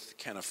earth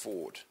can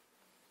afford.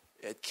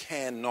 It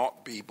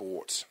cannot be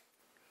bought.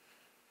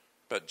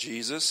 But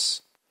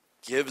Jesus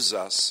gives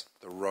us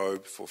the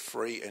robe for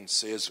free and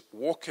says,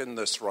 walk in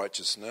this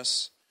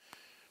righteousness.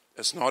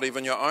 It's not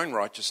even your own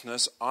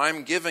righteousness.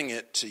 I'm giving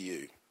it to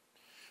you.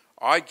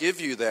 I give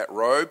you that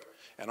robe,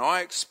 and I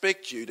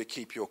expect you to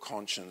keep your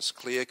conscience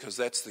clear because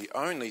that's the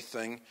only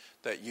thing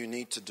that you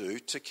need to do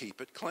to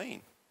keep it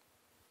clean.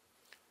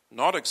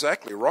 Not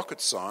exactly rocket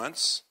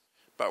science,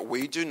 but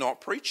we do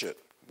not preach it.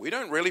 We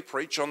don't really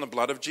preach on the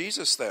blood of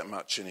Jesus that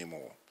much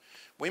anymore.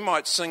 We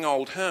might sing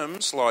old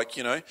hymns like,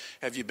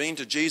 have you been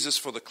to Jesus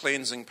for the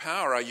cleansing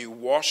power? Are you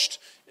washed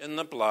in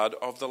the blood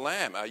of the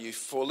Lamb? Are you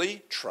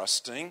fully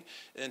trusting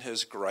in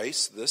his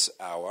grace this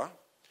hour?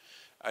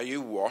 Are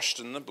you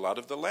washed in the blood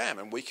of the Lamb?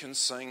 And we can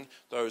sing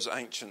those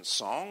ancient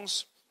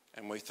songs,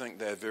 and we think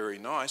they're very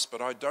nice,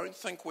 but I don't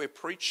think we're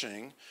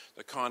preaching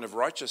the kind of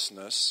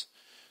righteousness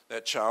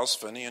that Charles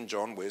Finney and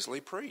John Wesley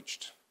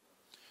preached.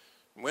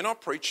 We're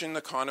not preaching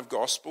the kind of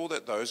gospel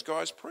that those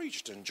guys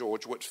preached, and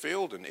George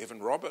Whitefield and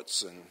Evan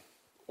Roberts and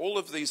all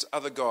of these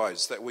other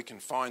guys that we can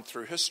find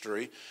through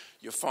history.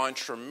 You find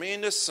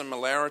tremendous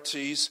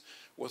similarities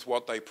with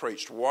what they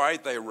preached. Why?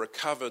 They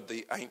recovered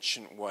the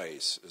ancient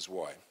ways is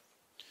why.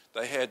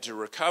 They had to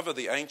recover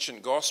the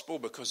ancient gospel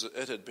because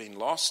it had been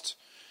lost,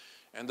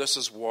 and this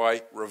is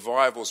why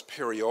revivals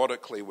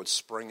periodically would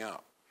spring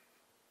up.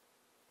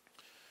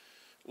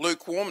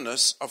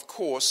 Lukewarmness, of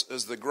course,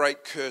 is the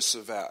great curse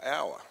of our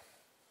hour.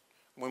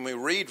 When we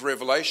read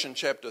Revelation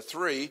chapter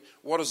 3,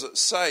 what does it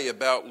say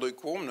about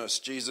lukewarmness?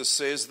 Jesus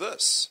says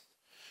this,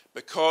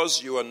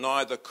 because you are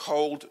neither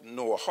cold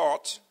nor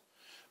hot,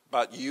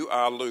 but you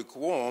are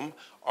lukewarm,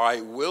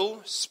 I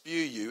will spew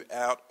you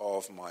out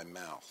of my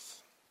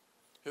mouth.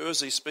 Who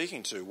is he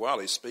speaking to? Well,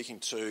 he's speaking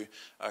to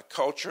a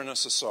culture and a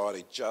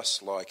society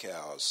just like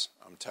ours,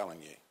 I'm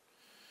telling you.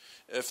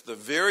 If the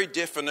very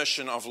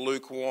definition of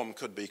lukewarm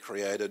could be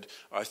created,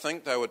 I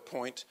think they would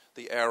point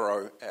the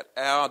arrow at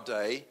our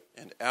day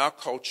and our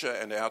culture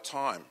and our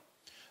time.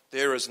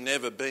 There has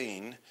never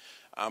been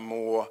a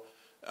more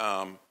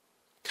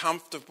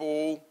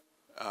comfortable,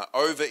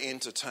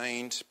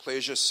 over-entertained,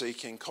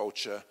 pleasure-seeking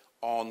culture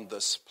on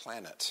this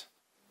planet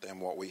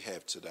than what we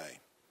have today.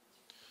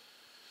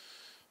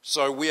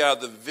 So we are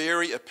the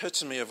very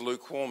epitome of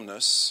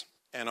lukewarmness,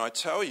 and I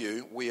tell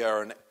you, we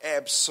are in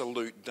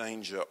absolute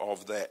danger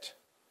of that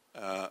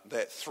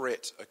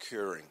threat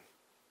occurring.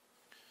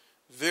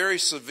 Very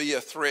severe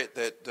threat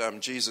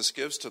that Jesus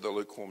gives to the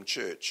lukewarm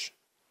church.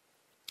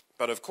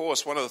 But of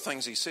course, one of the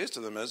things he says to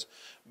them is,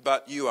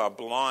 but you are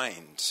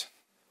blind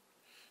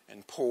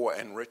and poor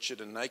and wretched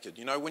and naked.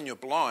 When you're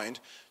blind,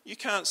 you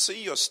can't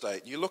see your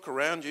state. You look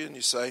around you and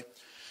you say,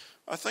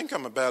 I think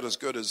I'm about as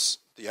good as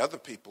the other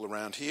people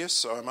around here,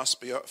 so I must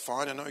be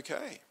fine and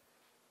okay.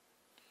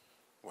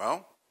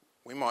 Well,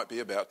 we might be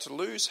about to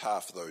lose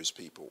half of those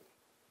people.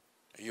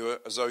 Are you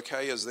as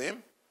okay as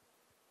them?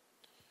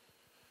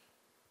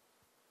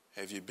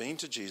 Have you been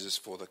to Jesus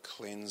for the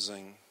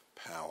cleansing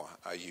power?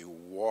 Are you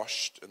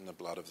washed in the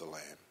blood of the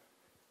Lamb?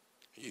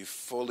 Are you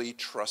fully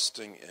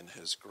trusting in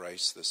his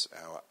grace this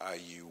hour? Are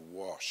you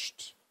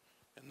washed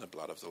in the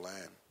blood of the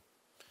Lamb?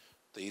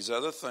 These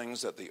are the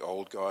things that the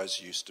old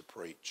guys used to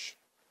preach.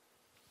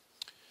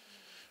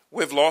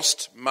 We've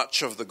lost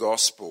much of the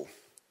gospel.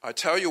 I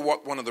tell you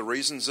what one of the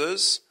reasons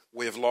is.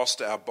 We've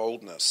lost our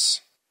boldness.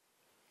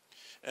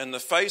 In the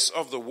face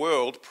of the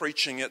world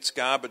preaching its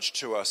garbage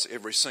to us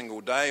every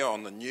single day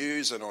on the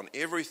news and on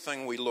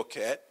everything we look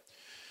at,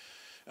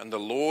 and the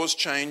laws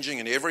changing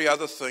and every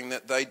other thing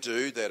that they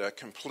do that are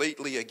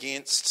completely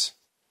against,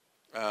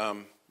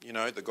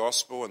 the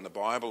gospel and the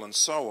Bible and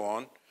so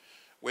on,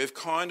 we've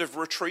kind of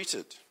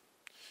retreated.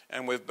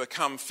 And we've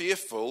become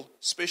fearful,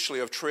 especially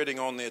of treading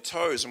on their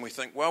toes. And we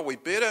think, well, we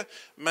better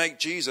make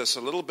Jesus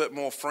a little bit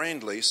more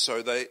friendly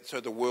so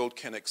the world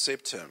can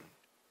accept him.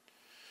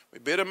 We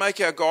better make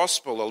our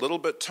gospel a little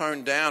bit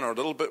toned down or a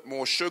little bit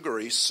more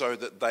sugary so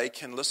that they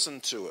can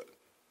listen to it.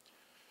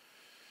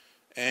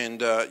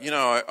 And,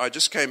 I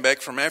just came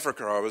back from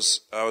Africa.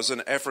 I was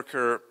in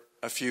Africa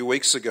a few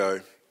weeks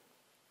ago.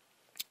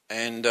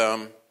 And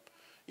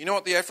you know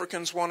what the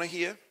Africans want to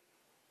hear?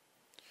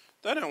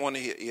 They don't want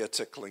to hear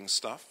ear-tickling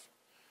stuff.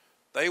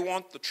 They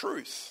want the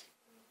truth.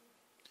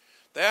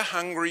 They're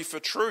hungry for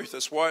truth.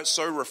 That's why it's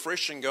so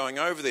refreshing going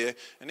over there.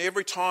 And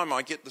every time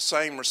I get the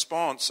same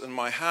response in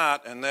my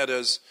heart, and that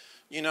is,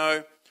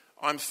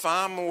 I'm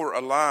far more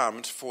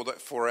alarmed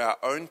for our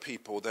own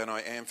people than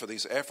I am for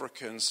these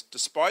Africans,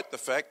 despite the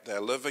fact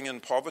they're living in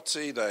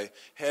poverty, they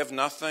have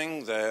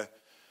nothing,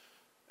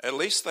 at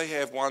least they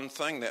have one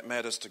thing that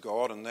matters to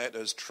God, and that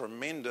is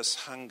tremendous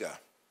hunger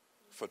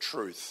for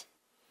truth.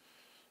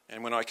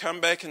 And when I come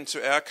back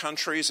into our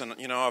countries, and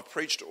I've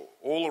preached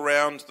all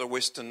around the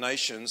Western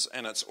nations,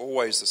 and it's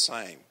always the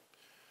same.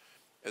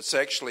 It's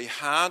actually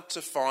hard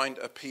to find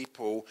a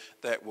people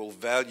that will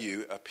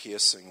value a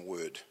piercing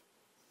word.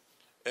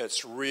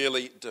 It's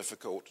really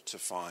difficult to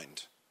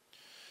find.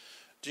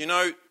 Do you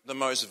know the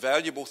most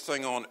valuable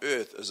thing on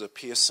earth is a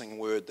piercing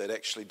word that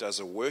actually does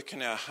a work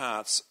in our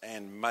hearts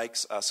and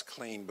makes us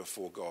clean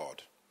before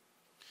God?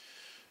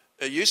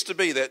 It used to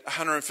be that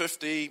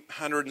 150,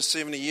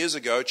 170 years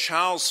ago,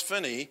 Charles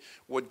Finney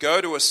would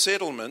go to a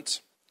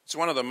settlement. It's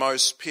one of the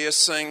most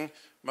piercing,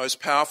 most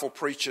powerful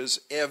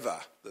preachers ever,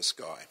 this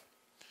guy.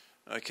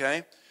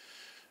 Okay?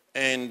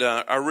 And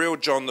a real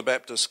John the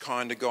Baptist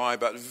kind of guy,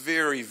 but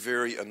very,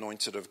 very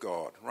anointed of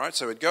God, right?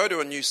 So he'd go to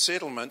a new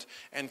settlement,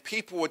 and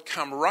people would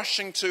come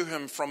rushing to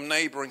him from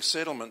neighboring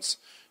settlements.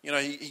 You know,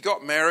 he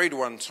got married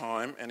one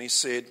time, and he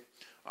said,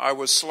 I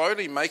was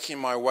slowly making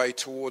my way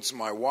towards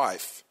my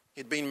wife.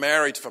 He'd been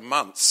married for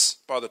months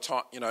by the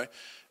time,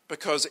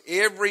 because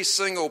every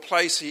single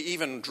place he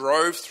even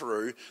drove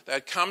through,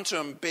 they'd come to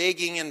him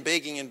begging and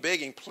begging and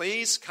begging,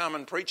 please come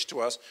and preach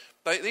to us.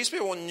 These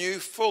people knew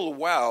full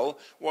well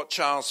what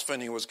Charles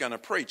Finney was going to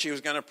preach. He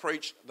was going to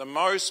preach the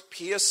most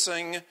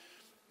piercing,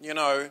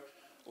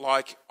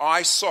 like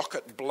eye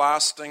socket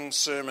blasting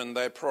sermon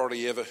they'd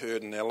probably ever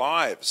heard in their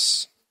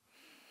lives.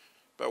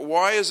 But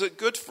why is it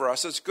good for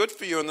us? It's good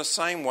for you in the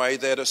same way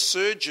that a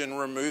surgeon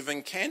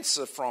removing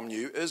cancer from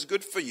you is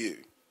good for you.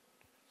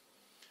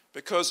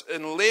 Because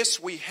unless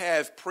we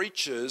have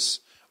preachers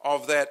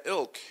of that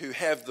ilk who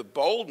have the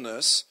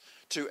boldness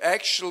to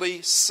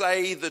actually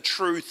say the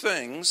true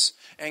things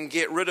and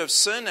get rid of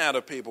sin out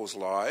of people's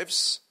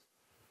lives,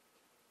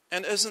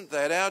 and isn't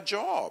that our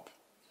job?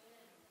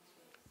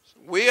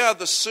 We are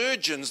the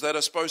surgeons that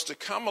are supposed to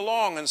come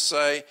along and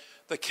say,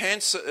 the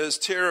cancer is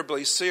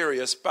terribly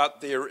serious,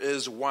 but there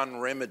is one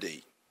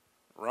remedy,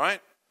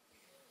 right?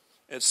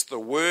 It's the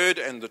Word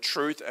and the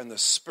truth and the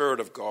Spirit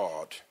of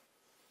God.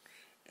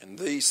 And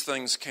these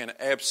things can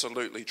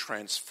absolutely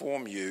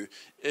transform you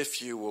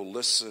if you will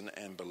listen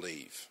and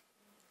believe.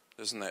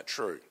 Isn't that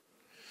true?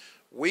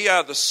 We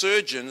are the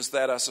surgeons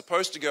that are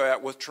supposed to go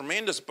out with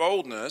tremendous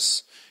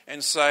boldness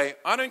and say,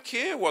 I don't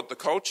care what the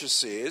culture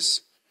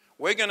says.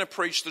 We're going to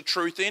preach the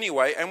truth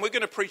anyway, and we're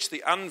going to preach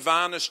the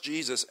unvarnished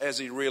Jesus as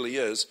he really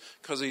is,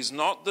 because he's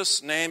not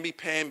this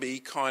namby-pamby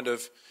kind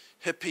of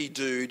hippie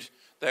dude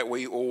that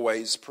we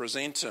always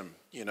present him,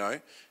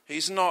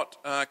 He's not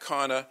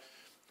kind of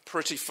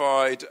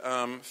prettified,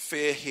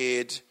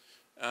 fair-haired.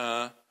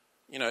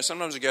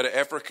 Sometimes you go to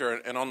Africa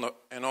and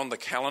on the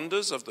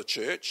calendars of the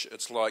church,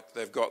 it's like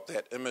they've got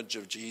that image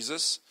of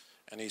Jesus,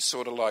 and he's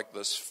sort of like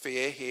this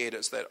fair-haired.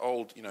 It's that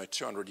old,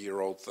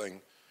 200-year-old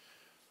thing.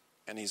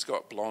 And he's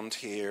got blonde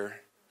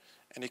hair,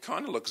 and he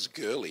kind of looks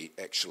girly,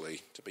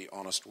 actually, to be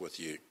honest with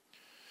you.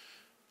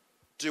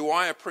 Do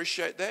I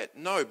appreciate that?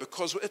 No,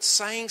 because it's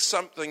saying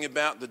something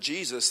about the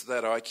Jesus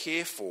that I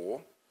care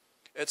for.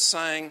 It's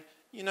saying,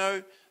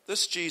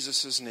 this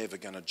Jesus is never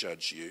going to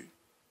judge you.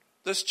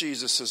 This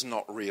Jesus is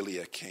not really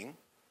a king.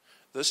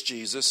 This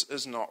Jesus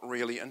is not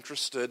really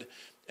interested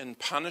in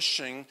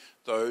punishing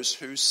those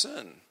who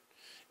sin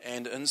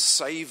and in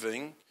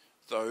saving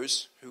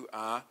those who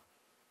are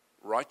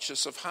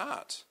righteous of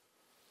heart.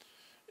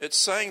 It's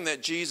saying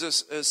that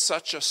Jesus is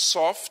such a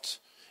soft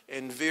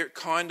and very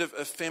kind of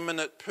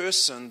effeminate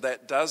person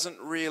that doesn't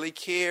really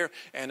care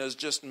and is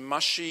just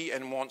mushy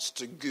and wants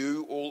to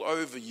goo all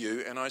over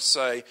you. And I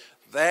say,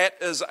 that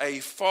is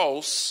a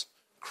false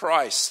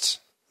Christ.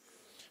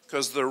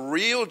 Because the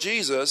real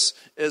Jesus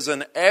is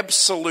an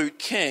absolute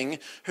king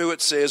who,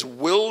 it says,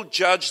 will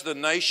judge the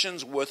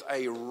nations with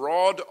a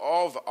rod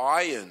of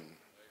iron.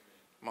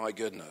 My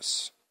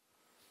goodness.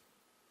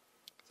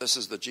 This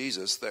is the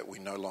Jesus that we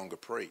no longer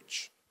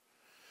preach.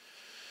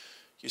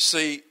 You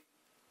see,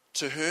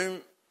 to whom,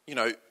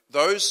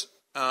 those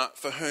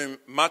for whom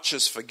much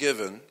is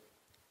forgiven,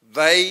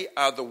 they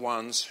are the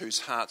ones whose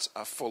hearts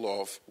are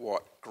full of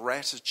what?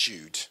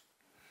 Gratitude.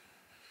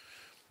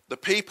 The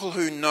people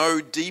who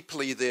know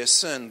deeply their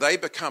sin, they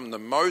become the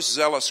most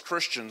zealous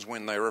Christians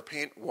when they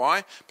repent.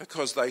 Why?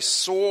 Because they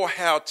saw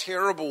how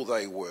terrible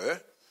they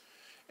were,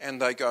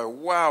 and they go,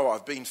 wow,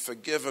 I've been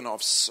forgiven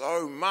of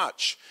so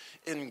much.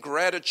 In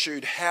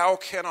gratitude, how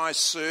can I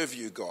serve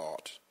you,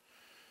 God?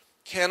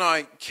 Can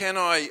I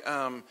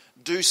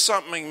do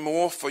something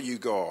more for you,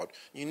 God?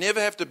 You never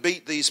have to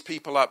beat these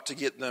people up to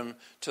get them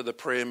to the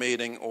prayer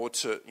meeting or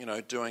to,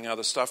 doing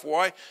other stuff.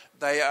 Why?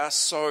 They are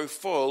so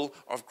full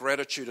of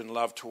gratitude and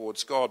love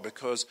towards God,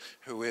 because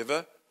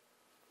whoever,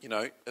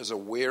 is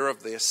aware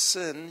of their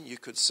sin, you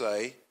could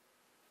say,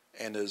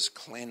 and is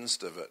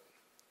cleansed of it,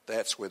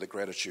 that's where the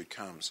gratitude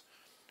comes.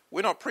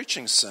 We're not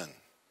preaching sin.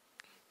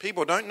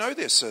 People don't know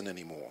their sin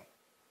anymore.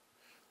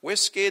 We're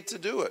scared to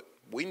do it.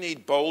 We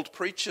need bold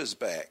preachers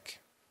back.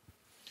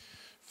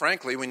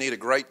 Frankly, we need a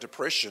Great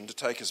Depression to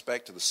take us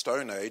back to the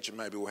Stone Age, and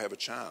maybe we'll have a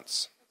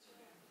chance.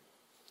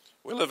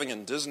 We're living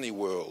in Disney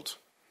World.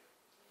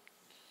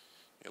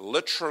 You're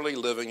literally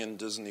living in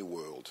Disney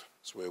World.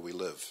 It's where we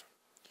live.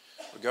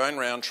 We're going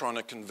around trying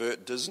to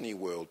convert Disney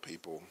World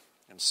people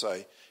and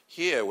say,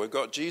 here, we've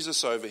got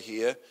Jesus over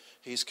here.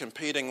 He's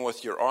competing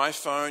with your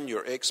iPhone,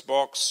 your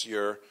Xbox,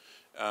 your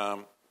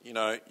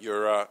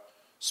your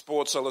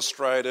Sports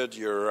Illustrated,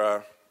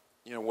 your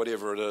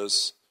whatever it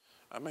is.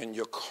 I mean,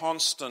 your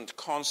constant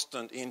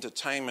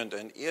entertainment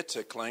and ear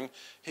tickling.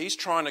 He's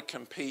trying to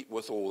compete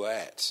with all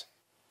that,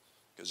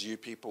 because you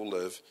people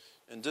live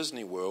in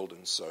Disney World,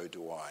 and so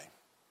do I.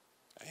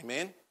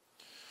 Amen?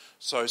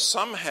 So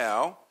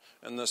somehow,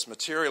 in this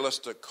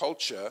materialistic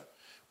culture,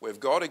 we've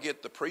got to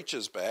get the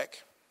preachers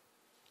back,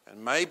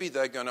 and maybe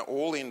they're going to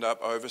all end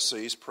up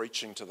overseas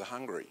preaching to the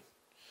hungry.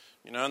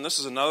 And this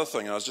is another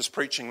thing. I was just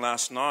preaching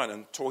last night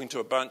and talking to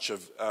a bunch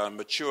of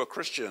mature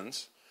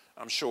Christians,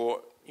 I'm sure,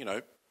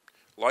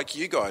 like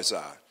you guys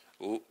are,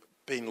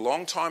 been a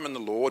long time in the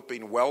Lord,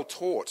 been well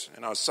taught.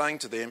 And I was saying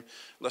to them,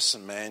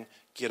 listen, man,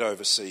 get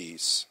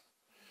overseas.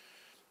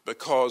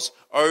 Because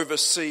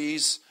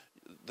overseas,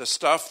 the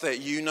stuff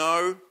that you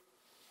know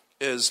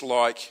is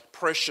like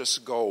precious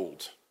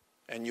gold.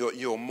 And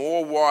you're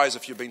more wise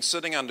if you've been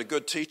sitting under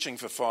good teaching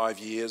for 5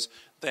 years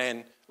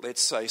than,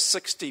 let's say,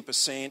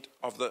 60%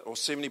 or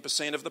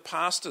 70% of the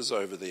pastors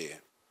over there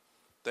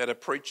that are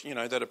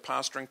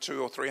pastoring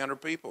 200 or 300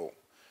 people.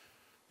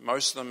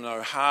 Most of them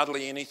know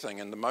hardly anything,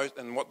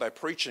 and what they're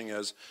preaching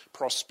is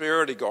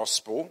prosperity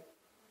gospel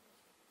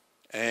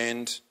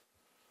and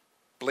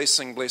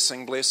blessing,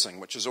 blessing, blessing,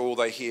 which is all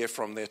they hear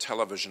from their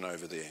television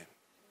over there.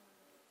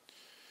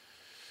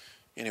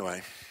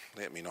 Anyway,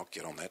 let me not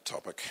get on that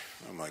topic.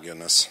 Oh my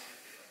goodness.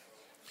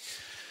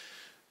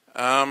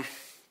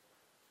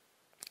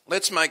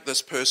 Let's make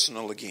this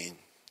personal again,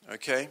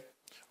 okay?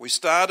 We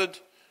started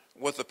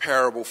with a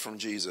parable from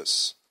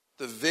Jesus.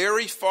 The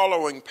very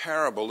following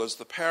parable is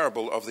the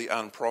parable of the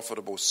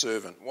unprofitable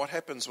servant. What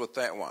happens with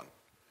that one?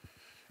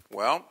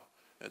 Well,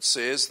 it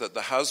says that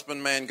the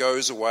husbandman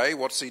goes away.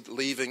 What's he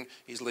leaving?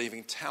 He's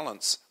leaving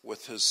talents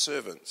with his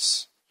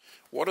servants.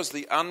 What does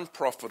the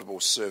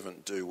unprofitable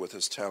servant do with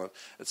his talent?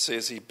 It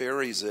says he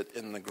buries it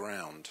in the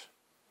ground.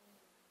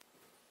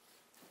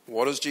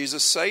 What does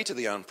Jesus say to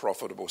the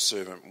unprofitable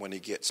servant when he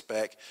gets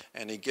back?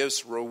 And he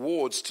gives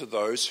rewards to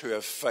those who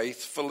have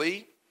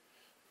faithfully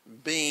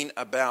been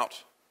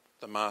about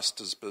the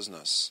master's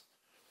business.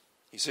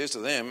 He says to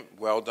them,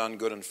 well done,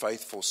 good and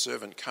faithful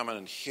servant, come and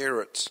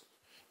inherit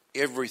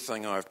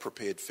everything I've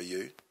prepared for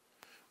you.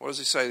 What does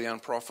he say to the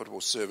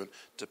unprofitable servant?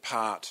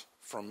 Depart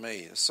from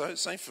me. So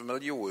same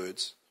familiar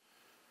words.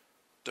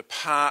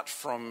 Depart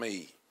from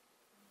me.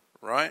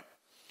 Right?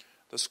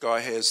 This guy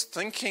has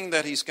thinking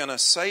that he's going to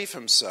save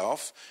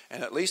himself,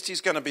 and at least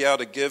he's going to be able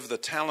to give the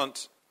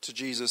talent to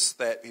Jesus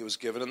that he was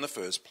given in the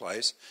first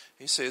place.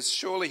 He says,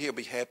 surely he'll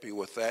be happy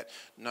with that.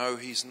 No,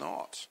 he's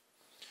not.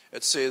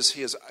 It says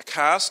he is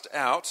cast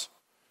out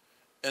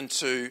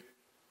into,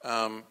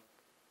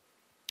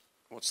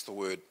 what's the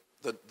word?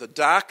 The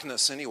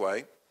darkness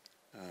anyway.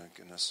 Oh,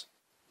 goodness.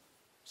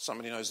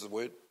 Somebody knows the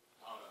word?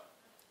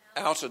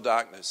 Outer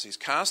darkness. He's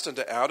cast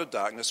into outer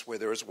darkness where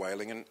there is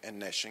wailing and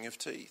gnashing of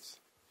teeth.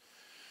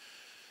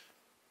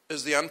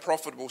 Is the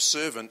unprofitable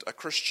servant a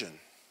Christian?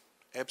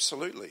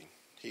 Absolutely.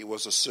 He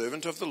was a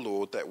servant of the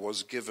Lord that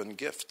was given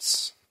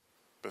gifts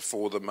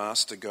before the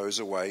master goes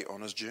away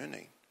on his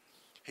journey.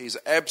 He's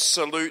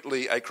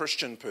absolutely a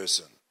Christian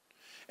person,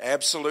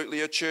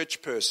 absolutely a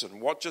church person.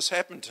 What just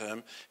happened to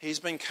him? He's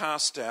been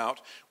cast out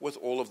with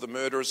all of the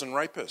murderers and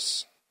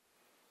rapists.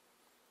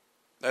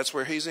 That's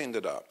where he's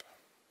ended up.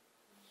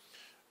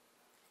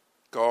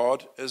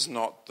 God is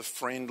not the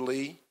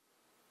friendly,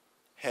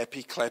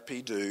 happy,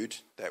 clappy dude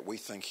that we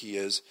think he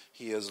is.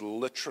 He is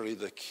literally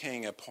the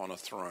king upon a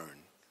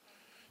throne.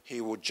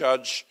 He will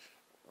judge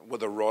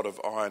with a rod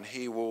of iron.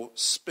 He will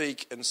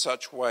speak in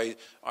such way,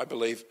 I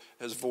believe,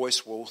 his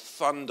voice will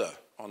thunder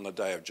on the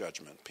day of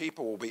judgment.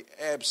 People will be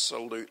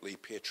absolutely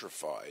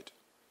petrified.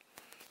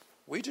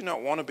 We do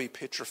not want to be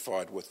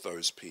petrified with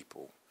those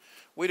people.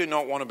 We do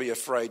not want to be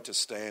afraid to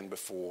stand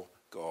before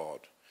God.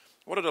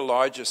 What did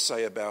Elijah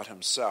say about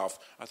himself?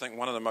 I think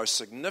one of the most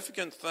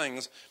significant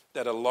things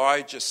that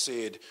Elijah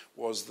said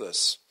was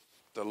this: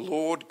 the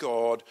Lord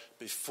God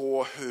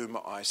before whom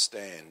I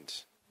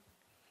stand.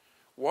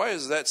 Why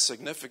is that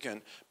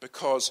significant?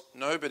 Because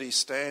nobody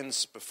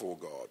stands before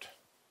God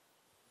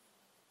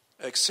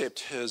except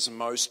his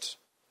most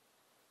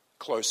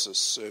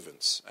closest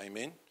servants.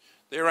 Amen?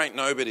 There ain't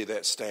nobody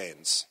that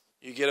stands.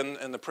 You get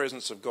in the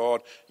presence of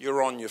God,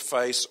 you're on your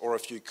face, or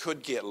if you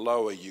could get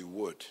lower, you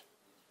would.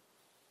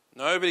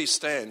 Nobody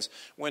stands.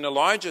 When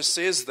Elijah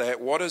says that,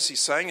 what is he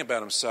saying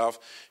about himself?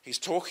 He's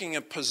talking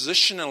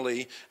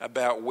positionally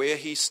about where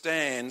he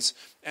stands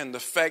and the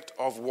fact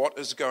of what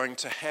is going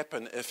to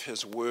happen if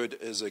his word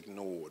is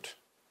ignored.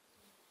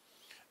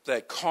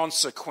 That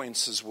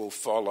consequences will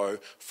follow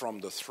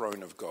from the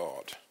throne of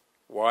God.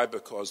 Why?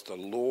 Because the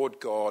Lord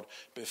God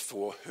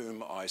before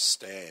whom I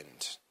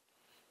stand.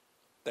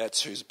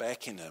 That's who's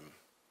backing him,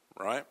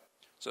 right?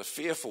 It's a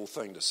fearful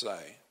thing to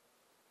say,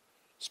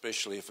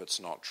 especially if it's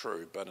not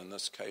true. But in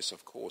this case,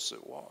 of course,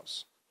 it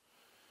was.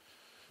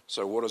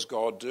 So what does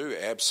God do?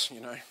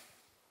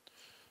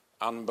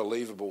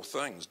 Unbelievable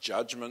things.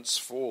 Judgments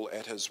fall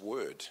at his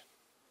word,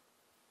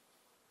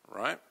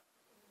 right?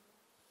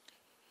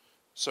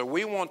 So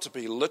we want to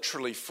be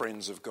literally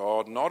friends of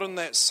God, not in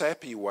that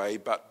sappy way,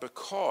 but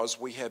because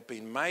we have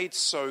been made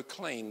so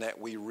clean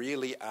that we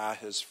really are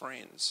his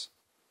friends.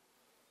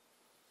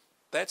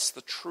 That's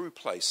the true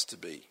place to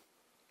be.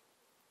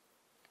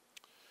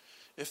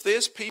 If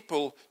there's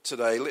people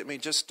today, let me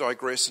just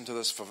digress into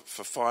this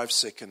for 5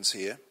 seconds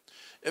here.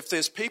 If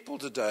there's people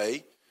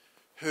today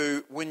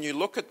who, when you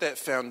look at that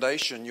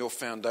foundation, your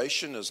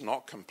foundation is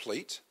not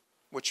complete,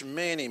 which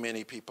many,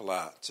 many people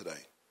are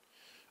today.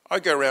 I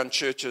go around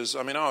churches.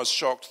 I was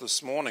shocked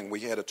this morning.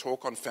 We had a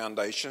talk on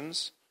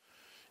foundations,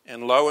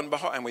 and lo and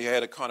behold, and we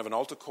had a kind of an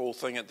altar call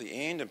thing at the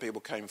end, and people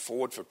came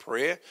forward for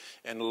prayer,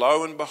 and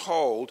lo and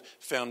behold,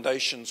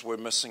 foundations were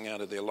missing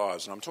out of their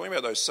lives. And I'm talking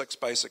about those 6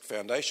 basic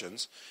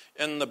foundations.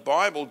 In the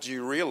Bible, do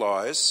you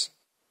realize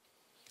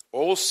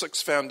all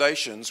 6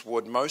 foundations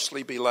would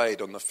mostly be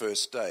laid on the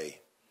first day?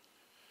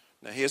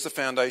 Now here's the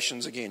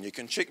foundations again. You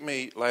can check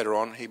me later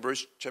on,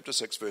 Hebrews chapter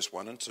 6, verse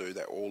 1 and 2,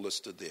 they're all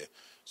listed there.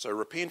 So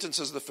repentance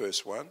is the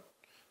first one.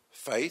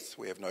 Faith,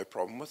 we have no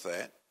problem with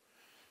that.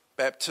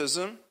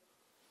 Baptism,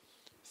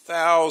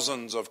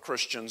 thousands of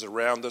Christians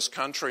around this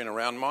country and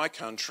around my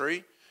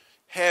country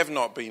have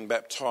not been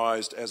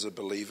baptized as a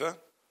believer.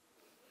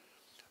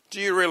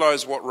 Do you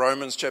realize what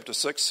Romans chapter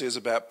 6 says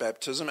about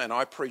baptism? And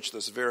I preach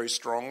this very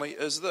strongly,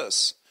 is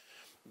this.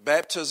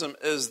 Baptism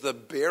is the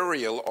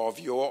burial of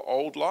your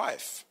old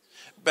life.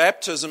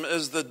 Baptism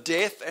is the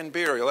death and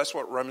burial. That's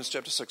what Romans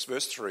chapter 6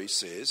 verse 3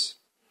 says.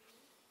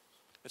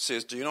 It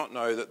says, do you not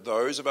know that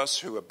those of us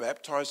who were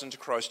baptized into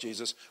Christ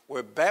Jesus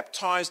were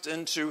baptized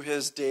into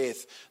his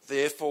death?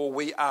 Therefore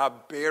we are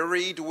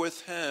buried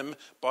with him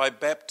by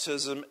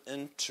baptism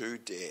into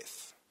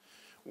death.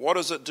 What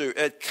does it do?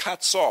 It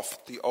cuts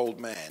off the old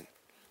man.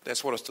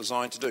 That's what it's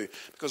designed to do.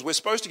 Because we're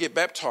supposed to get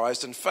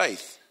baptized in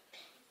faith.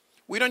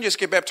 We don't just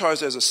get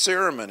baptized as a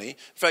ceremony.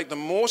 In fact, the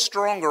more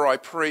stronger I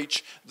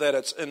preach that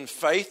it's in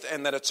faith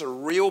and that it's a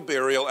real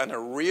burial and a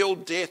real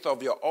death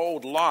of your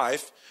old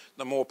life,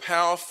 the more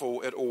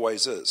powerful it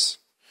always is.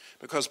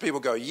 Because people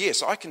go,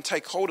 yes, I can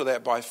take hold of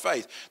that by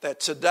faith, that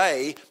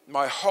today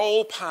my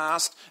whole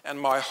past and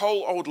my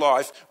whole old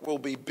life will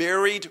be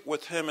buried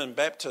with him in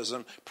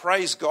baptism.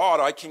 Praise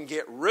God, I can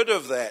get rid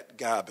of that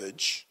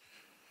garbage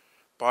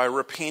by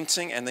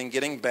repenting and then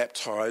getting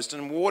baptized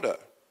in water.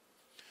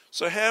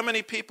 So how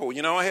many people,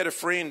 I had a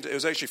friend, it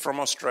was actually from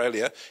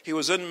Australia, he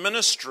was in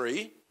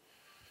ministry,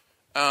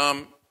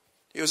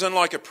 he was in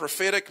like a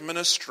prophetic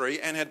ministry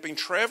and had been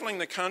travelling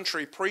the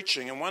country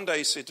preaching, and one day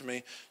he said to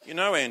me,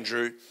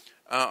 Andrew,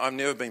 I've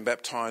never been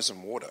baptized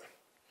in water.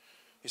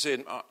 He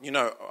said,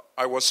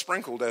 I was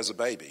sprinkled as a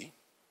baby,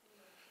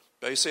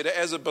 but he said,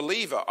 as a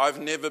believer,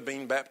 I've never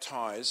been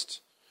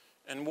baptized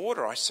in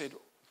water. I said,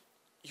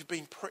 you've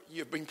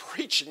been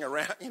preaching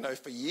around,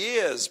 for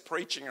years,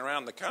 preaching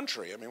around the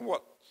country.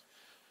 What?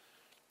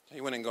 He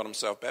went and got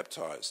himself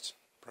baptized.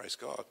 Praise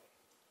God.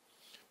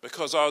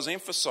 Because I was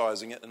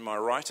emphasizing it in my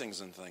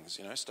writings and things,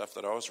 stuff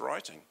that I was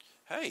writing.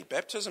 Hey,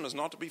 baptism is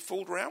not to be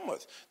fooled around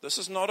with. This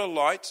is not a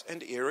light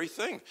and airy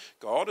thing.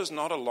 God is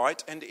not a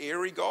light and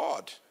airy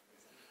God.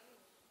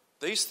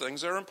 These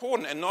things are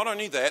important. And not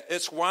only that,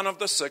 it's one of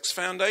the 6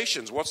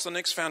 foundations. What's the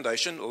next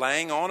foundation?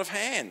 Laying on of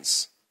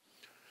hands.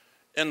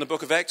 In the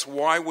book of Acts,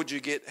 why would you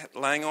get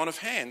laying on of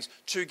hands?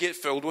 To get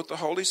filled with the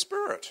Holy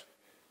Spirit.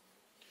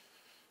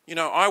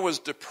 I was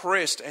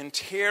depressed and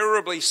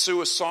terribly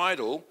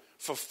suicidal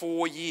for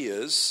 4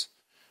 years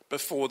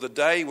before the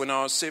day when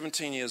I was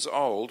 17 years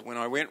old, when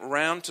I went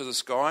round to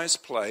this guy's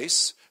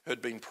place who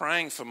had been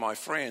praying for my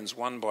friends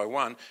one by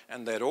one,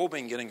 and they'd all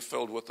been getting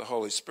filled with the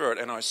Holy Spirit,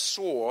 and I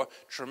saw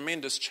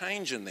tremendous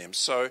change in them.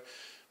 So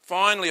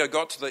finally I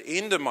got to the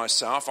end of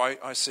myself.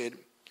 I said,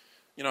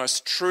 I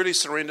truly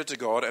surrendered to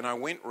God, and I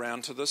went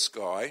round to this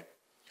guy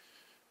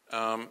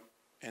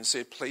and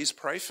said, please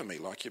pray for me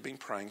like you've been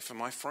praying for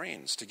my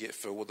friends to get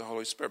filled with the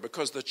Holy Spirit,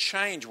 because the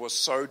change was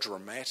so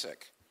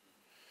dramatic.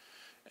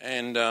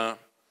 And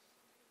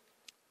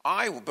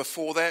I,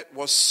 before that,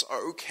 was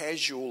so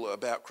casual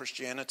about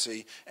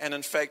Christianity, and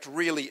in fact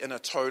really in a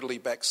totally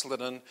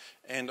backslidden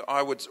and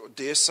I would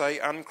dare say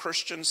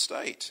unchristian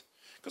state,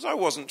 because I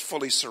wasn't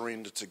fully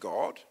surrendered to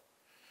God.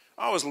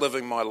 I was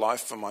living my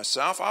life for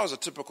myself. I was a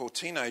typical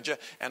teenager,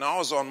 and I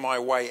was on my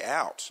way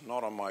out,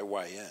 not on my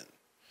way in.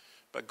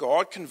 But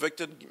God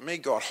convicted me,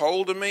 got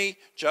hold of me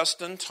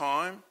just in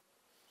time,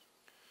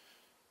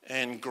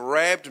 and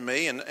grabbed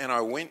me, and I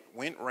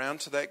went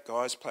round to that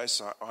guy's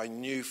place. I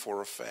knew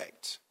for a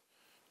fact,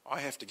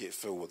 I have to get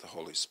filled with the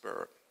Holy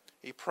Spirit.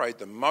 He prayed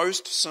the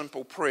most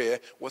simple prayer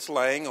with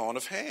laying on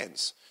of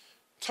hands.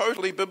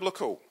 Totally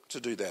biblical to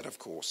do that, of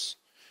course.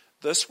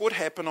 This would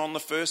happen on the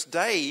first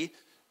day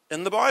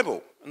in the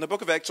Bible. In the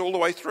book of Acts all the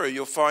way through,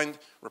 you'll find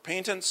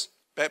repentance,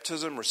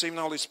 baptism, receiving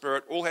the Holy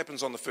Spirit, all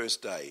happens on the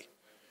first day.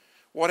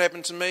 What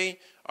happened to me?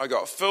 I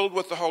got filled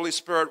with the Holy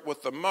Spirit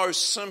with the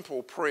most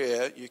simple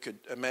prayer you could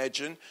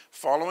imagine.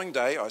 Following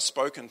day, I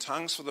spoke in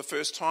tongues for the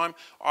first time.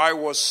 I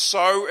was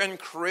so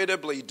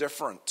incredibly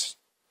different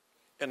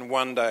in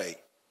one day.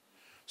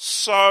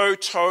 So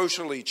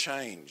totally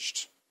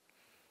changed.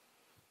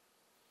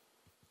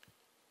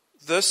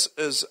 This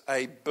is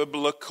a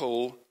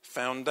biblical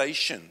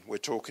foundation we're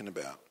talking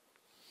about.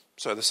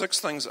 So the 6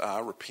 things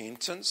are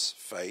repentance,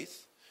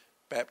 faith,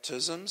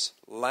 baptisms,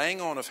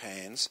 laying on of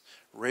hands,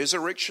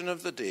 resurrection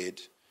of the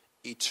dead,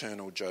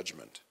 eternal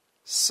judgment.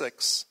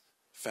 6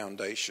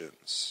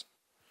 foundations.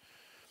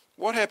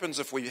 What happens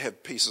if we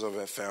have pieces of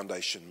our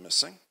foundation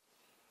missing?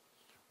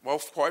 Well,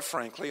 quite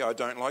frankly, I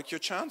don't like your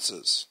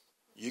chances.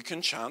 You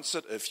can chance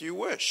it if you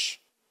wish.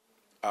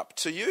 Up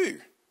to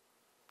you.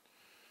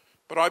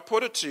 But I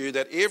put it to you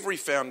that every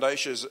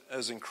foundation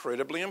is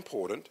incredibly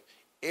important.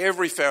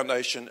 Every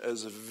foundation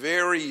is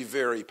very,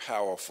 very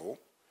powerful.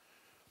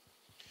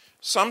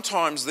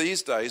 Sometimes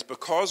these days,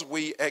 because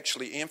we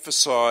actually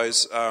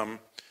emphasize,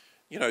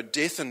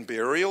 death and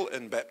burial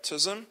in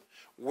baptism,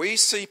 we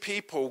see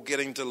people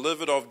getting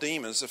delivered of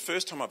demons. The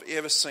first time I've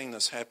ever seen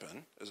this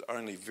happen is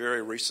only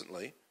very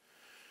recently.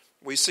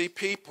 We see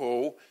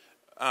people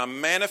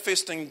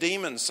manifesting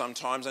demons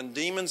sometimes, and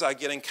demons are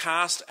getting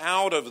cast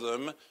out of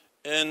them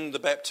in the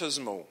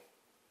baptismal.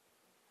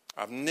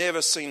 I've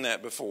never seen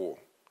that before.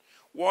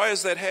 Why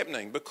is that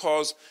happening?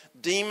 Because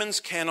demons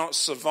cannot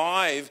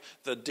survive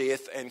the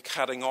death and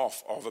cutting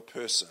off of a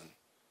person.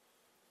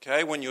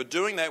 Okay, when you're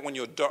doing that, when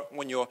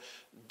you're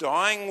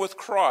dying with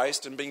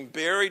Christ and being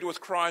buried with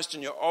Christ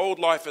and your old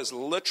life is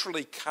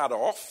literally cut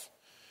off,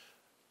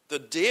 the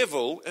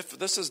devil, if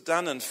this is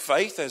done in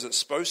faith as it's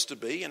supposed to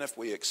be, and if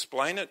we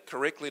explain it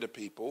correctly to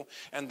people,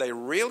 and they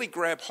really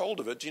grab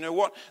hold of it, do you know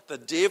what? The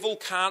devil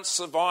can't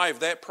survive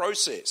that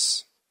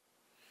process.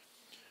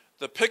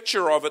 The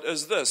picture of it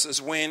is this,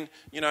 is when,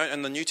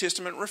 and the New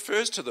Testament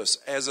refers to this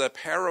as a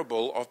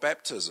parable of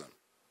baptism,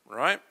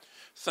 right?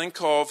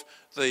 Think of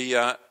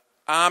the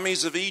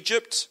armies of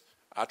Egypt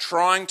are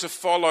trying to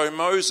follow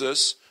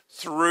Moses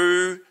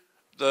through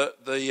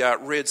the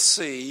Red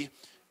Sea.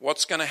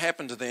 What's going to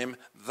happen to them?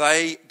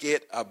 They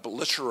get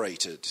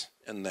obliterated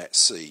in that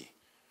sea.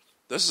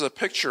 This is a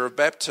picture of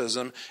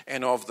baptism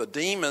and of the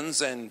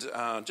demons and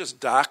just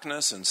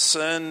darkness and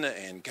sin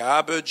and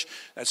garbage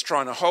that's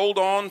trying to hold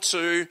on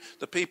to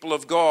the people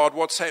of God.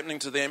 What's happening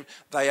to them?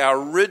 They are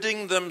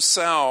ridding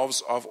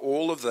themselves of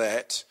all of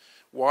that.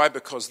 Why?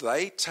 Because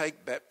they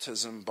take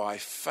baptism by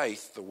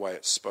faith the way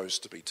it's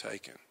supposed to be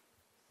taken.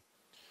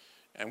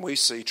 And we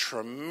see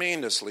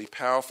tremendously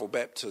powerful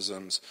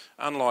baptisms,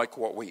 unlike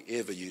what we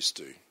ever used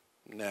to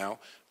now,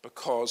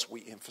 because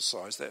we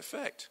emphasize that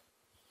fact.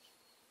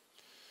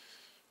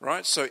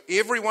 Right? So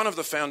every one of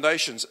the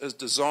foundations is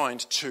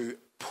designed to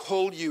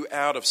pull you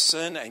out of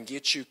sin and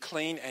get you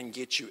clean and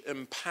get you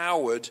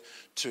empowered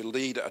to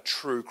lead a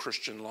true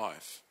Christian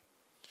life.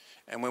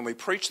 And when we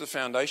preach the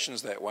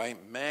foundations that way,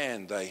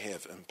 man, they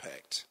have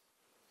impact.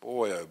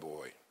 Boy, oh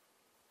boy.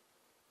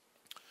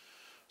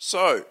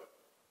 So,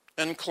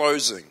 in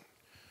closing,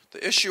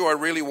 the issue I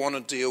really want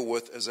to deal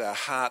with is our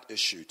heart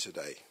issue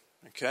today.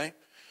 Okay?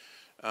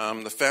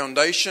 The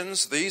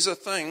foundations, these are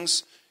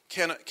things.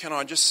 Can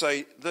I just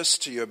say this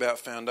to you about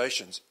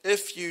foundations?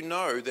 If you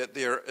know that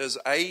there is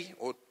a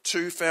or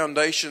two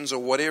foundations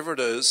or whatever it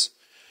is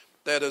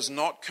that is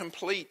not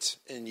complete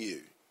in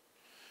you,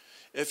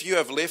 if you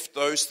have left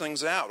those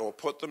things out or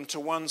put them to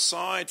one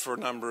side for a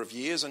number of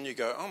years and you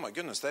go, oh my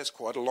goodness, that's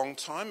quite a long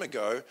time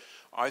ago.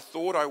 I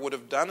thought I would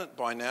have done it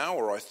by now,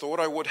 or I thought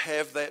I would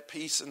have that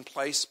piece in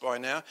place by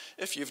now,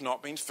 if you've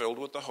not been filled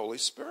with the Holy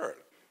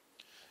Spirit.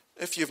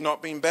 If you've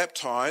not been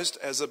baptized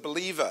as a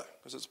believer,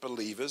 because it's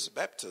believer's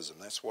baptism.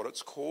 That's what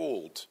it's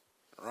called,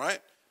 right?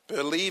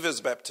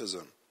 Believer's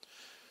baptism.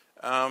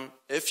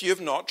 If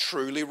you've not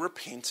truly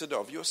repented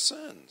of your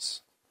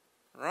sins,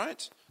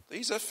 right?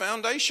 These are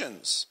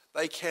foundations.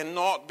 They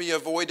cannot be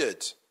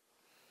avoided.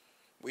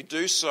 We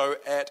do so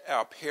at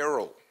our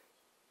peril,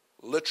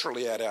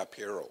 literally at our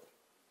peril,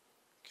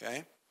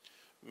 okay?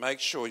 Make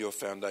sure your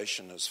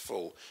foundation is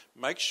full.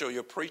 Make sure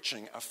you're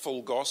preaching a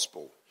full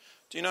gospel.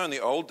 Do you know in the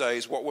old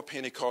days what were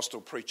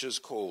Pentecostal preachers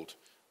called?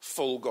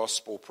 Full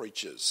gospel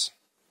preachers.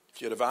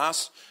 If you'd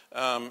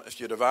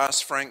have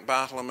asked Frank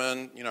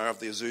Bartleman, of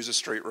the Azusa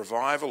Street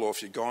Revival, or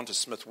if you'd gone to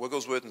Smith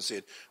Wigglesworth and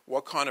said,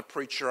 what kind of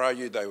preacher are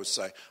you? They would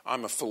say,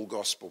 I'm a full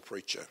gospel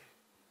preacher.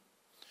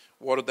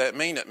 What did that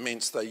mean? It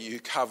means that you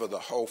cover the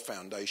whole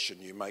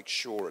foundation. You make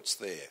sure it's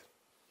there.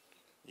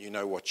 You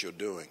know what you're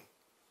doing.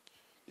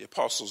 The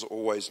apostles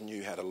always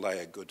knew how to lay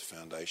a good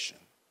foundation.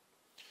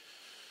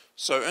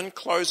 So in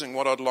closing,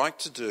 what I'd like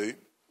to do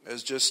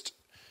is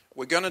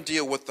we're going to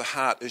deal with the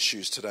heart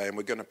issues today, and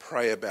we're going to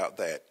pray about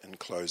that in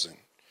closing.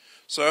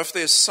 So if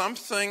there's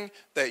something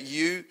that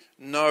you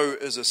know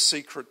is a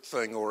secret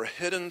thing or a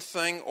hidden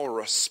thing or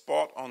a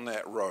spot on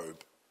that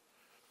robe,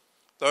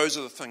 those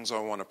are the things I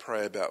want to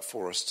pray about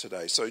for us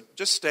today. So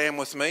just stand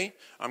with me.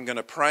 I'm going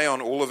to pray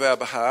on all of our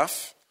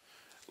behalf,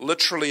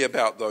 literally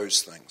about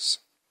those things.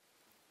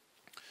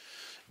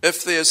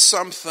 If there's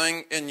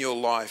something in your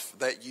life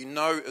that you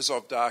know is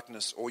of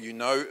darkness or you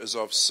know is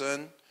of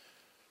sin,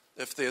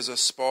 if there's a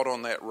spot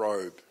on that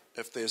robe,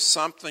 if there's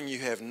something you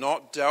have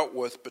not dealt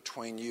with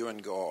between you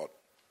and God,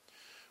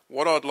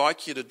 what I'd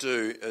like you to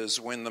do is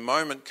when the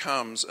moment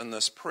comes in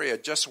this prayer,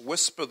 just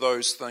whisper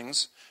those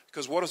things,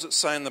 Because what does it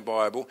say in the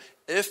Bible?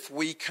 If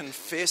we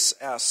confess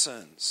our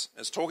sins,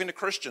 it's talking to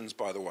Christians,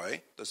 by the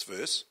way, this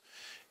verse.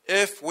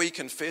 If we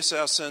confess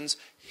our sins,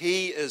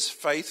 he is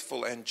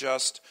faithful and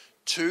just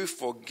to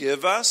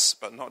forgive us,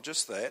 but not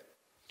just that,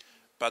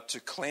 but to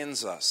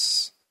cleanse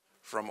us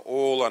from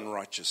all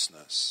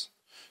unrighteousness.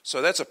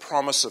 So that's a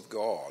promise of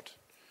God.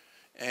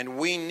 And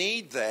we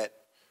need that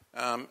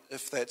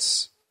if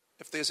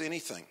there's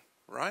anything,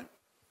 right?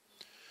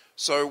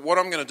 So what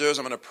I'm going to do is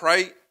I'm going to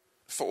pray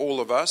for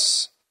all of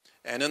us.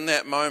 And in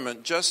that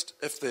moment, just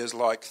if there's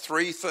like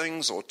 3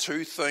 things or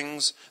 2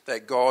 things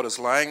that God is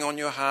laying on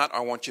your heart, I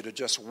want you to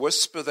just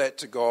whisper that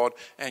to God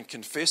and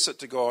confess it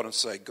to God and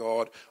say,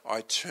 God,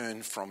 I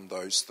turn from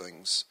those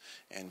things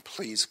and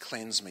please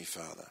cleanse me,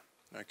 Father.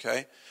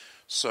 Okay?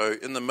 So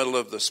in the middle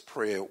of this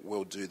prayer,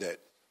 we'll do that.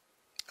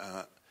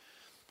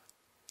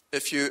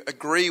 If you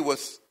agree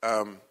with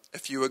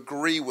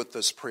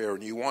this prayer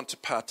and you want to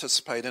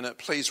participate in it,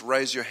 please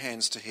raise your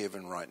hands to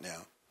heaven right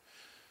now.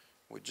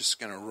 We're just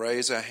going to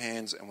raise our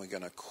hands and we're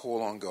going to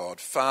call on God.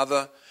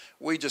 Father,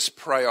 we just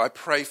pray. I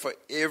pray for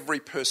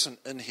every person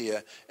in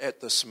here at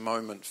this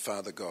moment,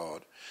 Father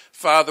God.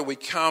 Father, we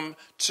come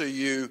to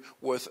you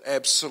with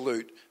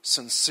absolute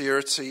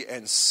sincerity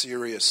and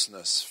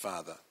seriousness,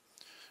 Father.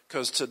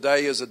 Because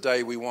today is a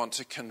day we want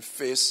to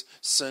confess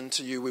sin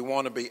to you. We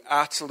want to be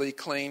utterly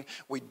clean.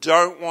 We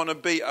don't want to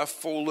be a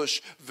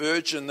foolish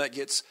virgin that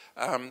gets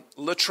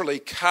literally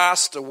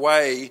cast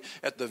away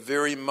at the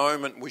very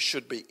moment we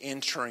should be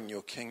entering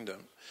your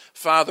kingdom.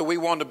 Father, we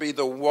want to be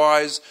the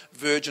wise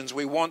virgins.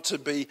 We want to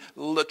be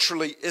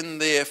literally in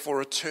there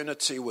for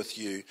eternity with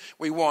you.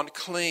 We want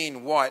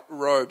clean white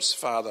robes,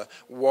 Father,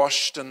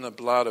 washed in the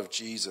blood of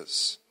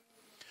Jesus.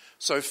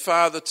 So,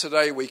 Father,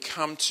 today we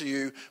come to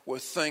you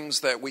with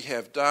things that we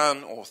have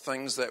done or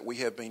things that we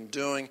have been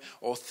doing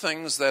or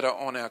things that are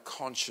on our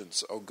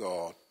conscience, oh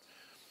God.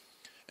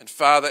 And,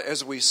 Father,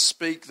 as we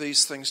speak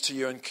these things to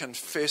you and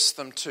confess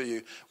them to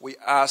you, we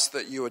ask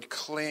that you would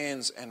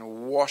cleanse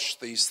and wash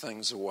these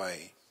things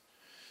away.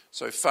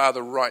 So,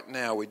 Father, right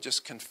now we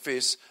just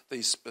confess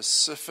these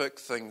specific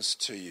things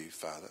to you,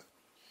 Father.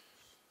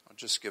 I'll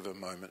just give a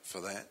moment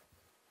for that.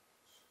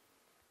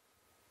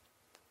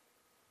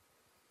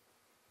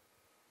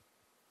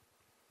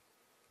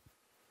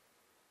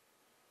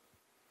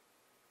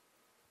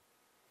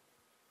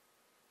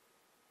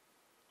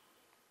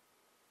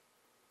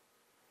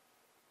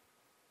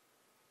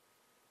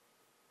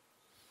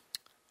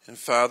 And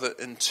Father,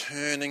 in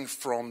turning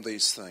from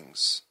these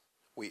things,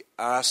 we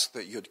ask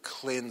that you'd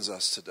cleanse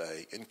us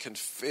today. In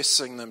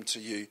confessing them to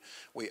you,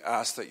 we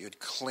ask that you'd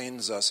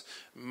cleanse us,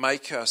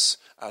 make us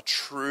a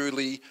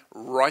truly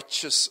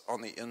righteous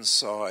on the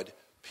inside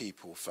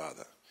people,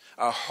 Father.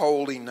 A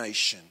holy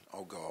nation,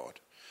 oh God.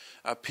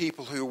 A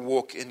people who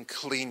walk in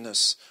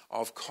cleanness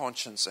of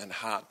conscience and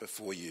heart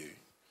before you.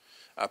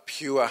 A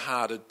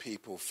pure-hearted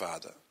people,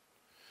 Father.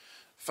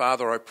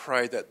 Father, I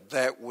pray that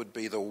that would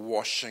be the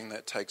washing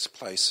that takes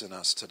place in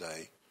us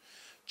today.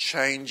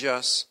 Change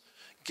us.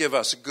 Give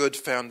us good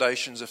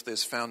foundations if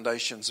there's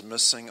foundations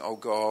missing, oh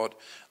God.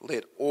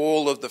 Let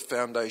all of the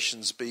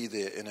foundations be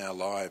there in our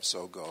lives,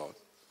 oh God.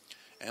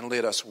 And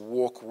let us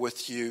walk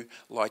with you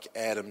like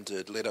Adam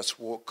did. Let us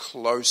walk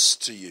close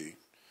to you,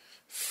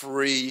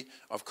 free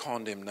of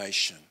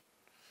condemnation,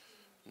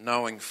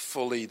 knowing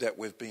fully that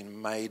we've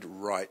been made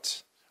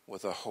right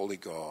with a holy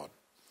God.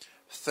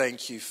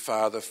 Thank you,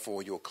 Father,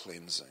 for your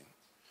cleansing.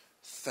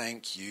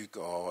 Thank you,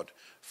 God,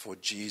 for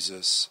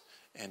Jesus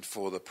and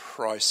for the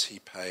price he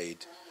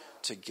paid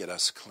to get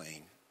us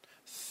clean.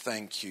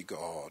 Thank you,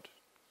 God.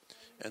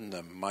 In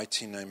the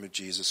mighty name of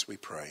Jesus we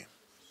pray.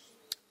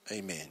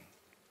 Amen.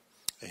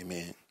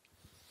 Amen.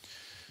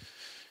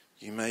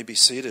 You may be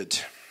seated.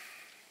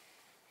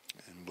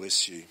 And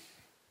bless you.